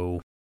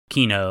Macabro,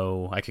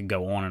 Kino, I could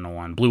go on and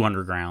on, Blue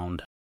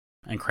Underground,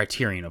 and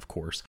Criterion, of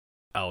course.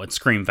 Oh, it's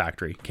Scream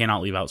Factory.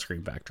 Cannot leave out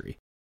Scream Factory.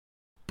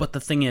 But the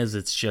thing is,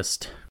 it's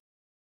just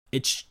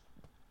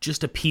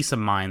a peace of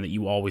mind that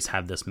you always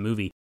have this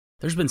movie.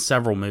 There's been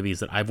several movies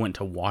that I've went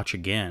to watch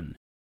again,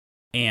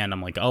 and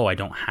I'm like, oh, I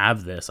don't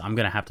have this. I'm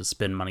going to have to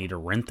spend money to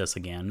rent this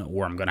again,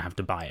 or I'm going to have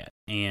to buy it.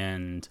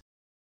 And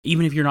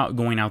even if you're not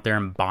going out there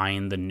and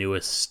buying the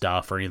newest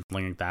stuff or anything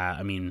like that,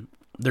 I mean,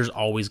 there's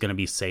always going to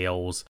be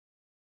sales.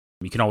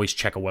 You can always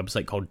check a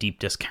website called Deep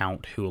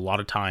Discount, who a lot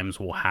of times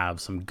will have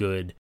some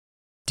good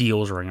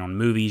deals running on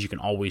movies. You can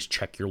always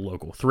check your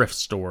local thrift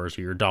stores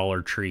or your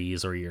Dollar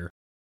Trees or your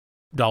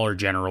Dollar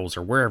Generals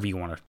or wherever you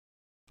want to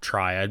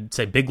try. I'd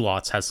say Big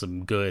Lots has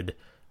some good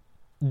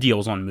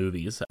deals on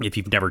movies. If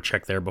you've never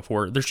checked there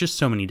before, there's just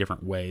so many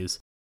different ways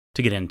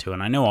to get into.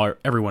 And I know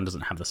everyone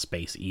doesn't have the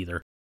space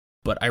either,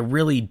 but I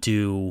really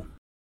do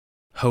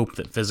hope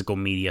that physical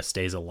media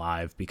stays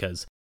alive,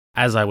 because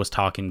as I was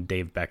talking to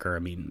Dave Becker, I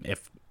mean,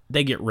 if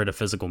they get rid of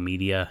physical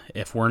media,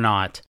 if we're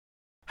not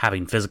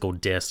having physical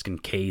disc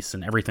and case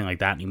and everything like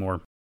that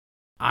anymore,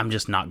 I'm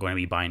just not going to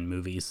be buying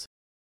movies.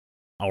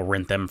 I'll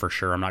rent them for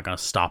sure. I'm not going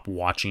to stop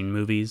watching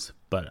movies,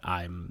 but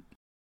I'm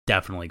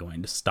definitely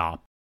going to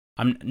stop.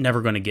 I'm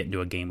never going to get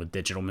into a game with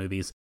digital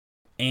movies.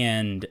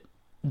 And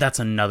that's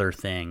another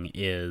thing,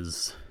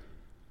 is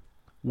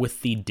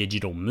with the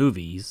digital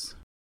movies,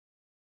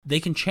 they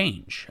can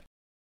change.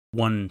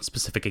 One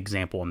specific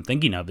example I'm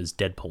thinking of is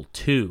Deadpool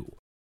 2,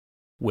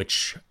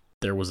 which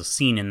there was a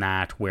scene in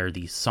that where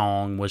the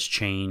song was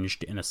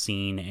changed in a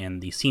scene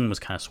and the scene was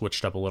kind of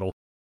switched up a little.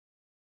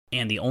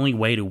 And the only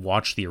way to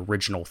watch the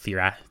original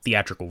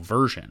theatrical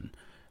version,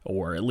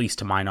 or at least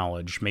to my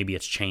knowledge, maybe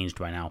it's changed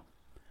by now,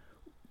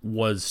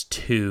 was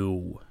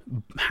to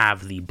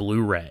have the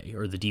Blu-ray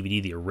or the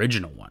DVD, the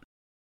original one.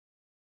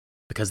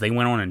 Because they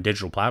went on in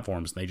digital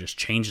platforms and they just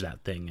changed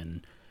that thing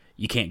and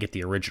you can't get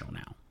the original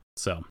now.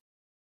 So,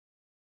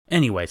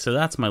 anyway, so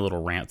that's my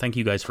little rant. Thank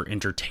you guys for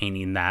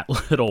entertaining that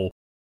little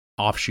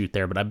offshoot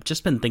there, but I've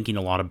just been thinking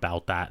a lot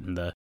about that and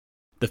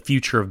the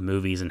future of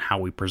movies and how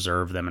we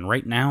preserve them. And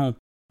right now,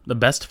 the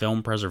best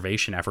film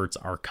preservation efforts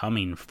are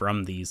coming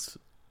from these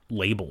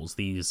labels,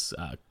 these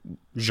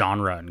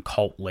genre and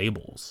cult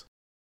labels.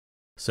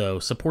 So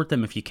support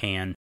them if you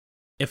can.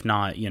 If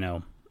not,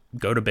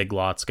 go to Big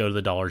Lots, go to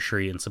the Dollar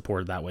Tree and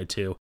support it that way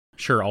too.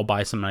 Sure, I'll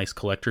buy some nice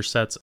collector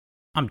sets.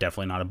 I'm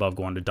definitely not above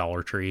going to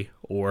Dollar Tree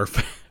or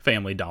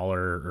Family Dollar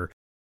or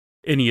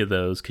any of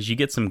those, because you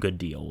get some good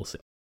deals.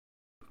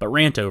 But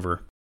rant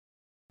over.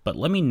 But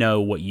let me know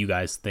what you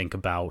guys think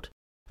about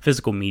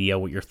physical media,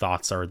 what your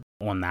thoughts are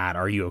on that.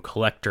 Are you a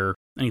collector?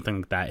 Anything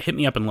like that. Hit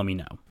me up and let me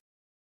know.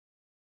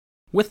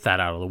 With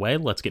that out of the way,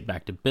 let's get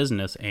back to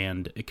business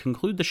and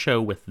conclude the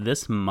show with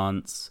this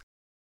month's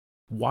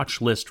Watch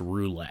List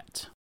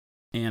Roulette.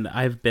 And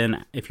I've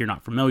been, if you're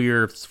not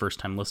familiar, if it's the first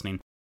time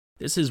listening,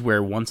 this is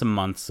where once a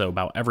month, so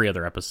about every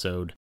other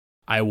episode,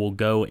 I will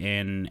go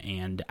in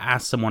and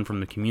ask someone from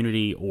the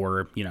community,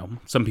 or,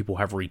 some people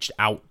have reached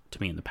out to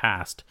me in the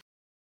past.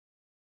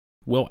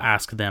 We'll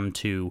ask them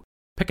to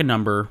pick a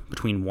number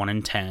between 1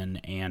 and 10,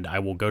 and I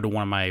will go to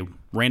one of my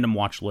random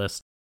watch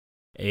lists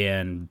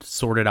and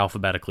sort it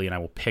alphabetically, and I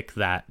will pick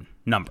that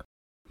number.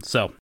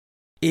 So,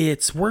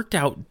 it's worked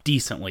out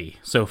decently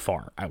so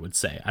far, I would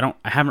say.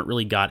 I haven't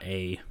really got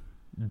a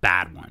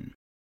bad one.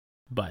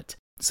 But,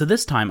 so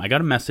this time, I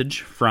got a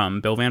message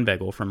from Bill Van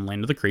Bagel from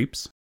Land of the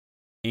Creeps,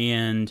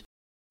 and,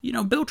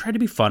 Bill tried to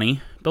be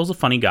funny. Bill's a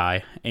funny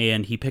guy,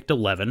 and he picked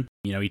 11.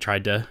 He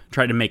tried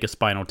to make a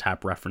Spinal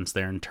Tap reference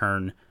there and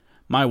turn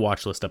my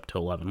watch list up to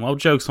 11. Well,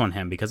 joke's on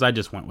him, because I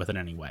just went with it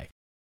anyway.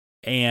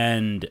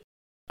 And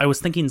I was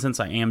thinking,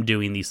 since I am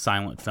doing these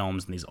silent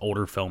films and these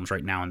older films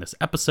right now in this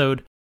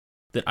episode,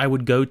 that I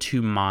would go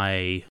to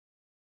my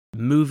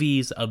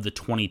movies of the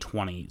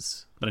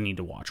 2020s that I need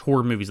to watch.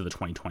 Horror movies of the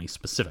 2020s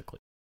specifically.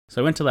 So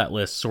I went to that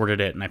list,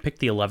 sorted it, and I picked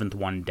the 11th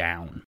one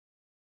down.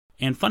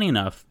 And funny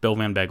enough, Bill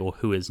Van Bagel,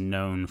 who is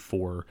known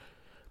for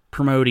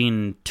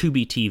promoting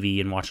Tubi TV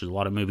and watches a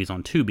lot of movies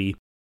on Tubi,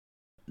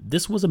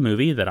 this was a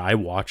movie that I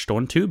watched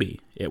on Tubi.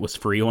 It was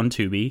free on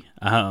Tubi,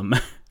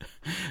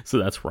 so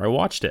that's where I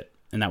watched it,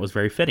 and that was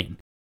very fitting.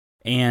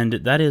 And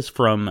that is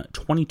from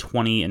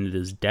 2020, and it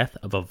is Death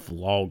of a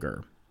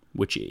Vlogger,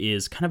 which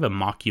is kind of a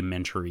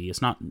mockumentary.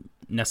 It's not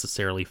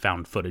necessarily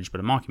found footage,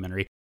 but a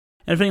mockumentary.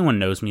 And if anyone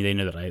knows me, they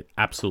know that I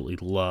absolutely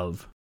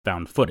love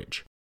found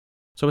footage.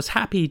 So I was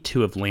happy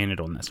to have landed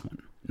on this one.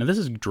 Now, this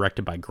is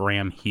directed by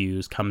Graham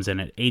Hughes, comes in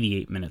at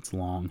 88 minutes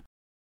long,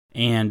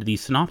 and the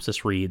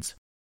synopsis reads,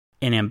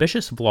 an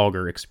ambitious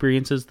vlogger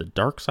experiences the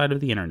dark side of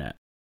the internet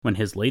when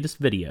his latest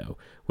video,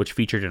 which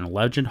featured an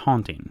alleged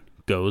haunting,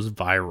 goes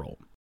viral.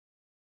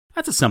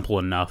 That's a simple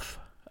enough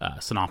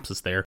synopsis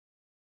there.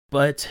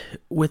 But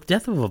with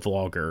Death of a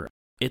Vlogger,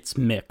 it's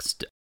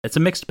mixed. It's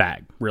a mixed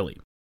bag, really,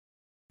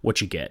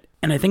 what you get.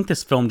 And I think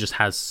this film just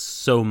has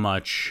so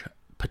much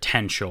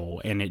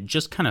potential, and it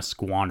just kind of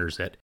squanders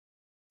it.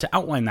 To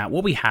outline that,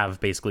 what we have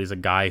basically is a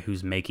guy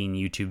who's making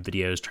YouTube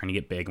videos trying to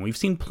get big, and we've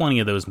seen plenty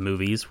of those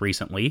movies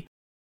recently.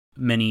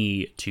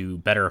 Many to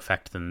better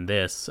effect than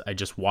this. I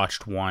just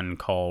watched one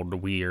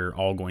called We're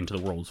All Going to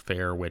the World's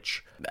Fair,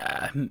 which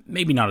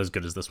maybe not as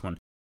good as this one,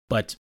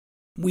 but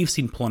we've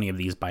seen plenty of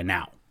these by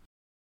now.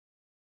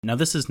 Now,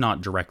 this is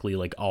not directly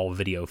like all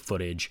video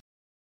footage.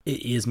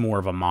 It is more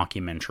of a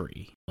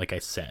mockumentary, like I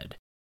said.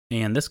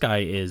 And this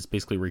guy is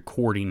basically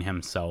recording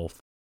himself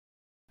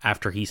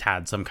after he's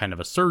had some kind of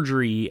a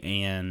surgery,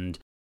 and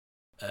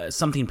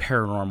something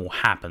paranormal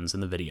happens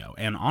in the video.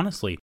 And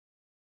honestly,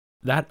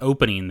 that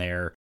opening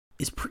there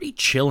is pretty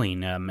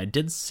chilling. It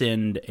did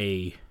send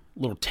a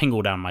little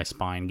tingle down my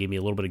spine, gave me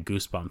a little bit of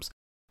goosebumps.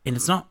 And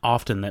it's not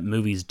often that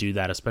movies do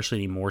that, especially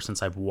anymore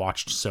since I've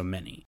watched so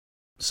many.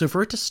 So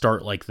for it to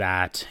start like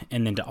that,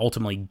 and then to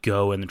ultimately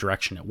go in the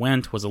direction it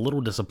went, was a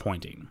little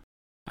disappointing.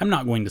 I'm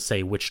not going to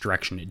say which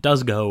direction it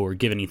does go or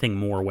give anything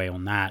more away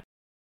on that.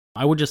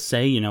 I would just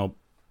say,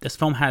 this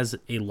film has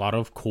a lot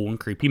of cool and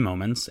creepy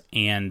moments,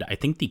 and I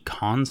think the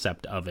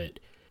concept of it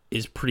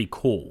is pretty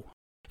cool.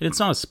 And it's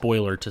not a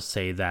spoiler to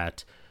say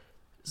that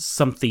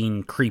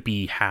something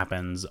creepy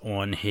happens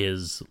on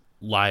his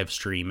live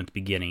stream at the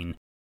beginning,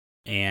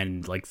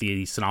 and like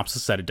the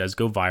synopsis said, it does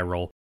go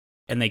viral,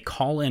 and they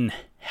call in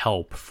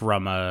help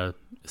from a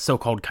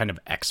so-called kind of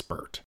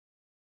expert.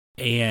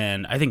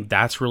 And I think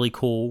that's really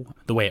cool,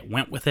 the way it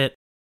went with it.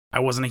 I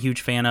wasn't a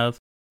huge fan of,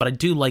 but I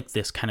do like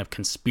this kind of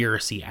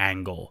conspiracy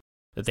angle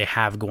that they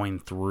have going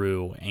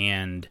through,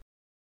 and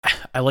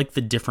I like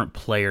the different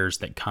players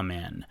that come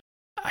in.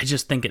 I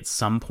just think at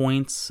some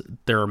points,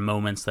 there are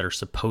moments that are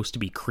supposed to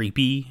be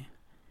creepy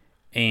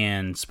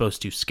and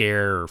supposed to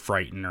scare or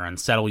frighten or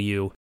unsettle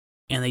you,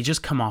 and they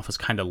just come off as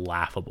kind of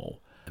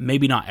laughable.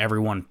 Maybe not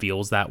everyone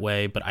feels that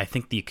way, but I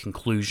think the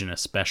conclusion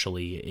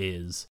especially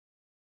is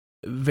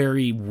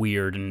very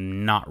weird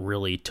and not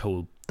really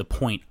to the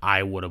point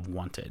I would have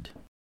wanted.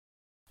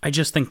 I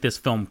just think this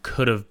film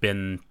could have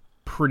been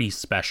pretty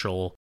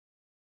special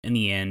in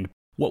the end.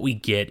 What we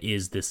get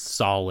is this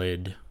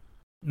solid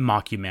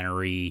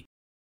mockumentary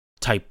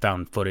type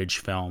found footage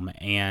film,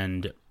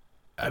 and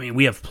I mean,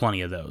 we have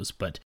plenty of those,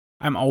 but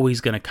I'm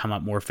always going to come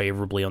up more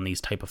favorably on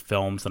these type of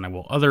films than I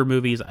will other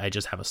movies. I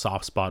just have a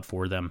soft spot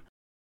for them.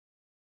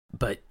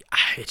 But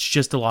it's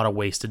just a lot of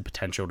wasted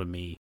potential to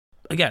me.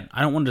 Again,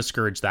 I don't want to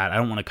discourage that. I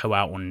don't want to go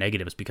out on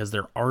negatives because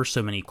there are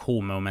so many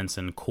cool moments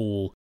and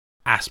cool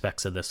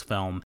aspects of this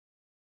film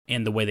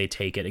and the way they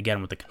take it.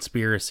 Again, with the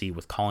conspiracy,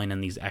 with calling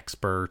in these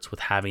experts, with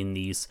having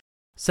these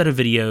set of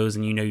videos,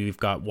 and you've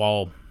got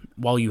while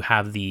you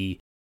have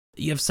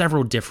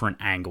several different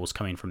angles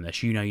coming from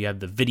this. You have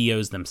the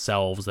videos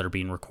themselves that are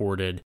being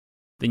recorded.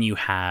 Then you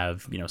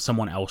have,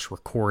 someone else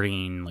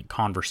recording like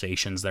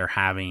conversations they're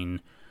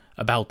having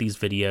about these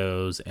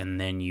videos.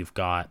 And then you've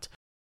got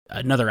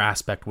another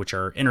aspect, which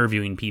are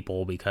interviewing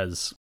people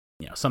because,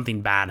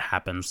 something bad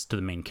happens to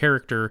the main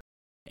character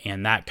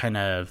and that kind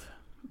of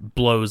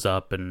blows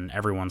up and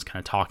everyone's kind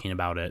of talking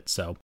about it.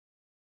 So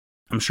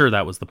I'm sure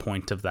that was the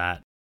point of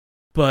that.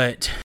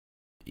 But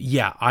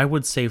yeah, I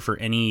would say for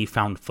any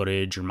found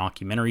footage or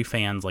mockumentary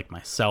fans like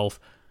myself,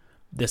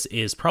 this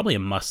is probably a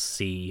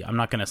must-see. I'm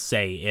not going to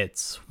say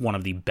it's one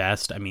of the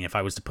best. I mean, if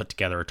I was to put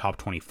together a top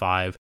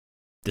 25,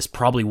 this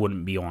probably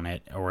wouldn't be on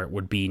it, or it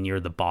would be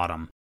near the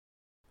bottom.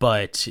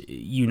 But,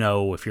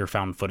 if you're a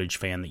found footage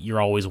fan, that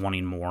you're always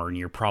wanting more, and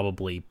you're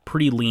probably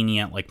pretty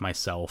lenient like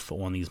myself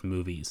on these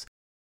movies.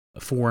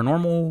 For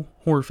normal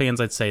horror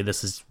fans, I'd say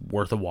this is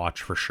worth a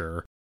watch for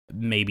sure.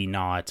 Maybe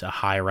not a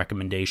high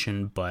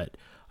recommendation, but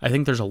I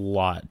think there's a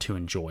lot to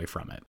enjoy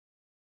from it.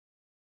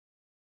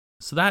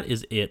 So that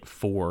is it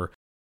for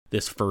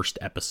this first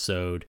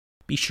episode.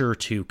 Be sure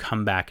to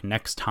come back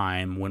next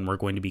time when we're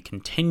going to be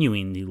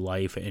continuing the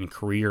life and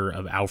career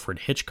of Alfred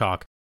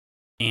Hitchcock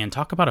and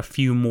talk about a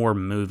few more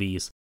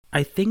movies.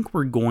 I think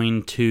we're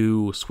going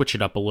to switch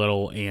it up a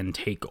little and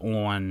take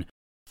on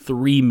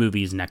 3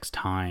 movies next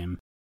time.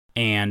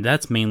 And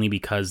that's mainly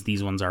because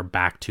these ones are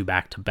back to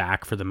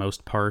back for the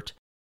most part.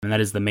 And that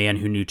is The Man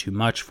Who Knew Too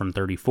Much from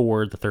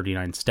 34, The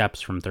 39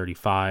 Steps from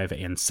 35,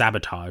 and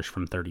Sabotage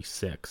from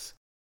 36.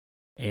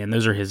 And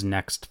those are his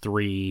next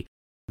 3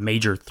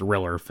 major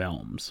thriller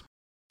films.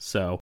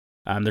 So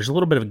there's a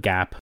little bit of a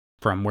gap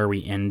from where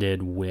we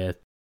ended with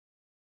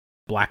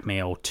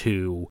Blackmail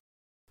 2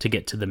 to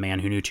get to The Man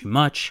Who Knew Too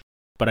Much,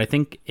 but I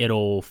think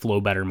it'll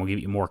flow better and we'll give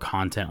you more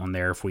content on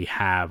there if we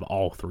have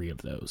all 3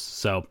 of those.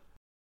 So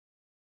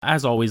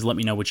as always, let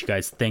me know what you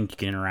guys think. You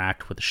can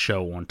interact with the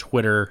show on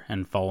Twitter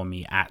and follow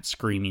me at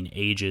Screaming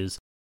Ages.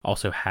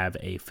 Also have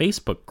a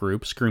Facebook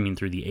group, Screaming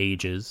Through the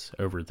Ages,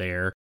 over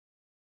there.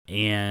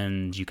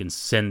 And you can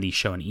send the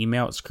show an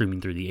email at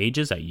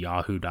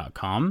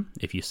screamingthroughtheages@yahoo.com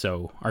if you're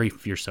so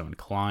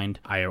inclined.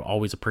 I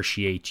always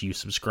appreciate you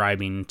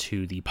subscribing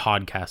to the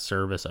podcast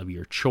service of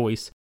your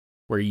choice,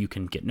 where you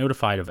can get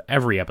notified of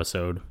every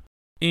episode.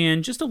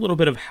 And just a little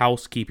bit of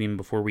housekeeping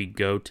before we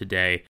go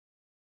today.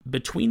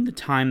 Between the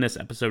time this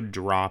episode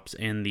drops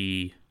and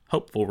the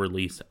hopeful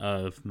release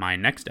of my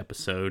next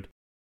episode,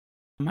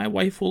 my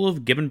wife will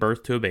have given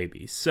birth to a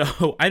baby.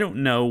 So I don't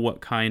know what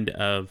kind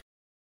of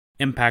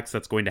impacts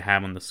that's going to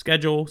have on the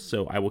schedule,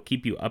 so I will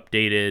keep you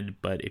updated.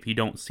 But if you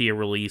don't see a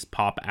release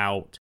pop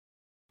out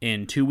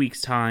in 2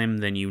 weeks' time,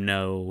 then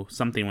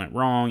something went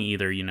wrong.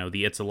 Either,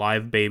 the It's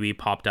Alive baby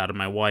popped out of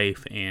my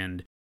wife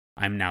and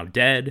I'm now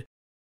dead,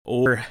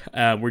 or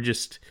we're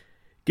just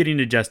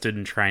getting adjusted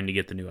and trying to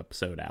get the new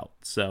episode out.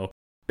 So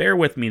bear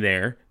with me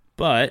there.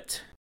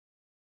 But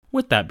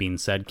with that being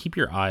said, keep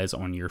your eyes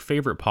on your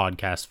favorite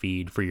podcast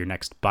feed for your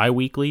next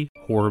bi-weekly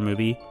horror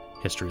movie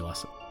history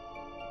lesson.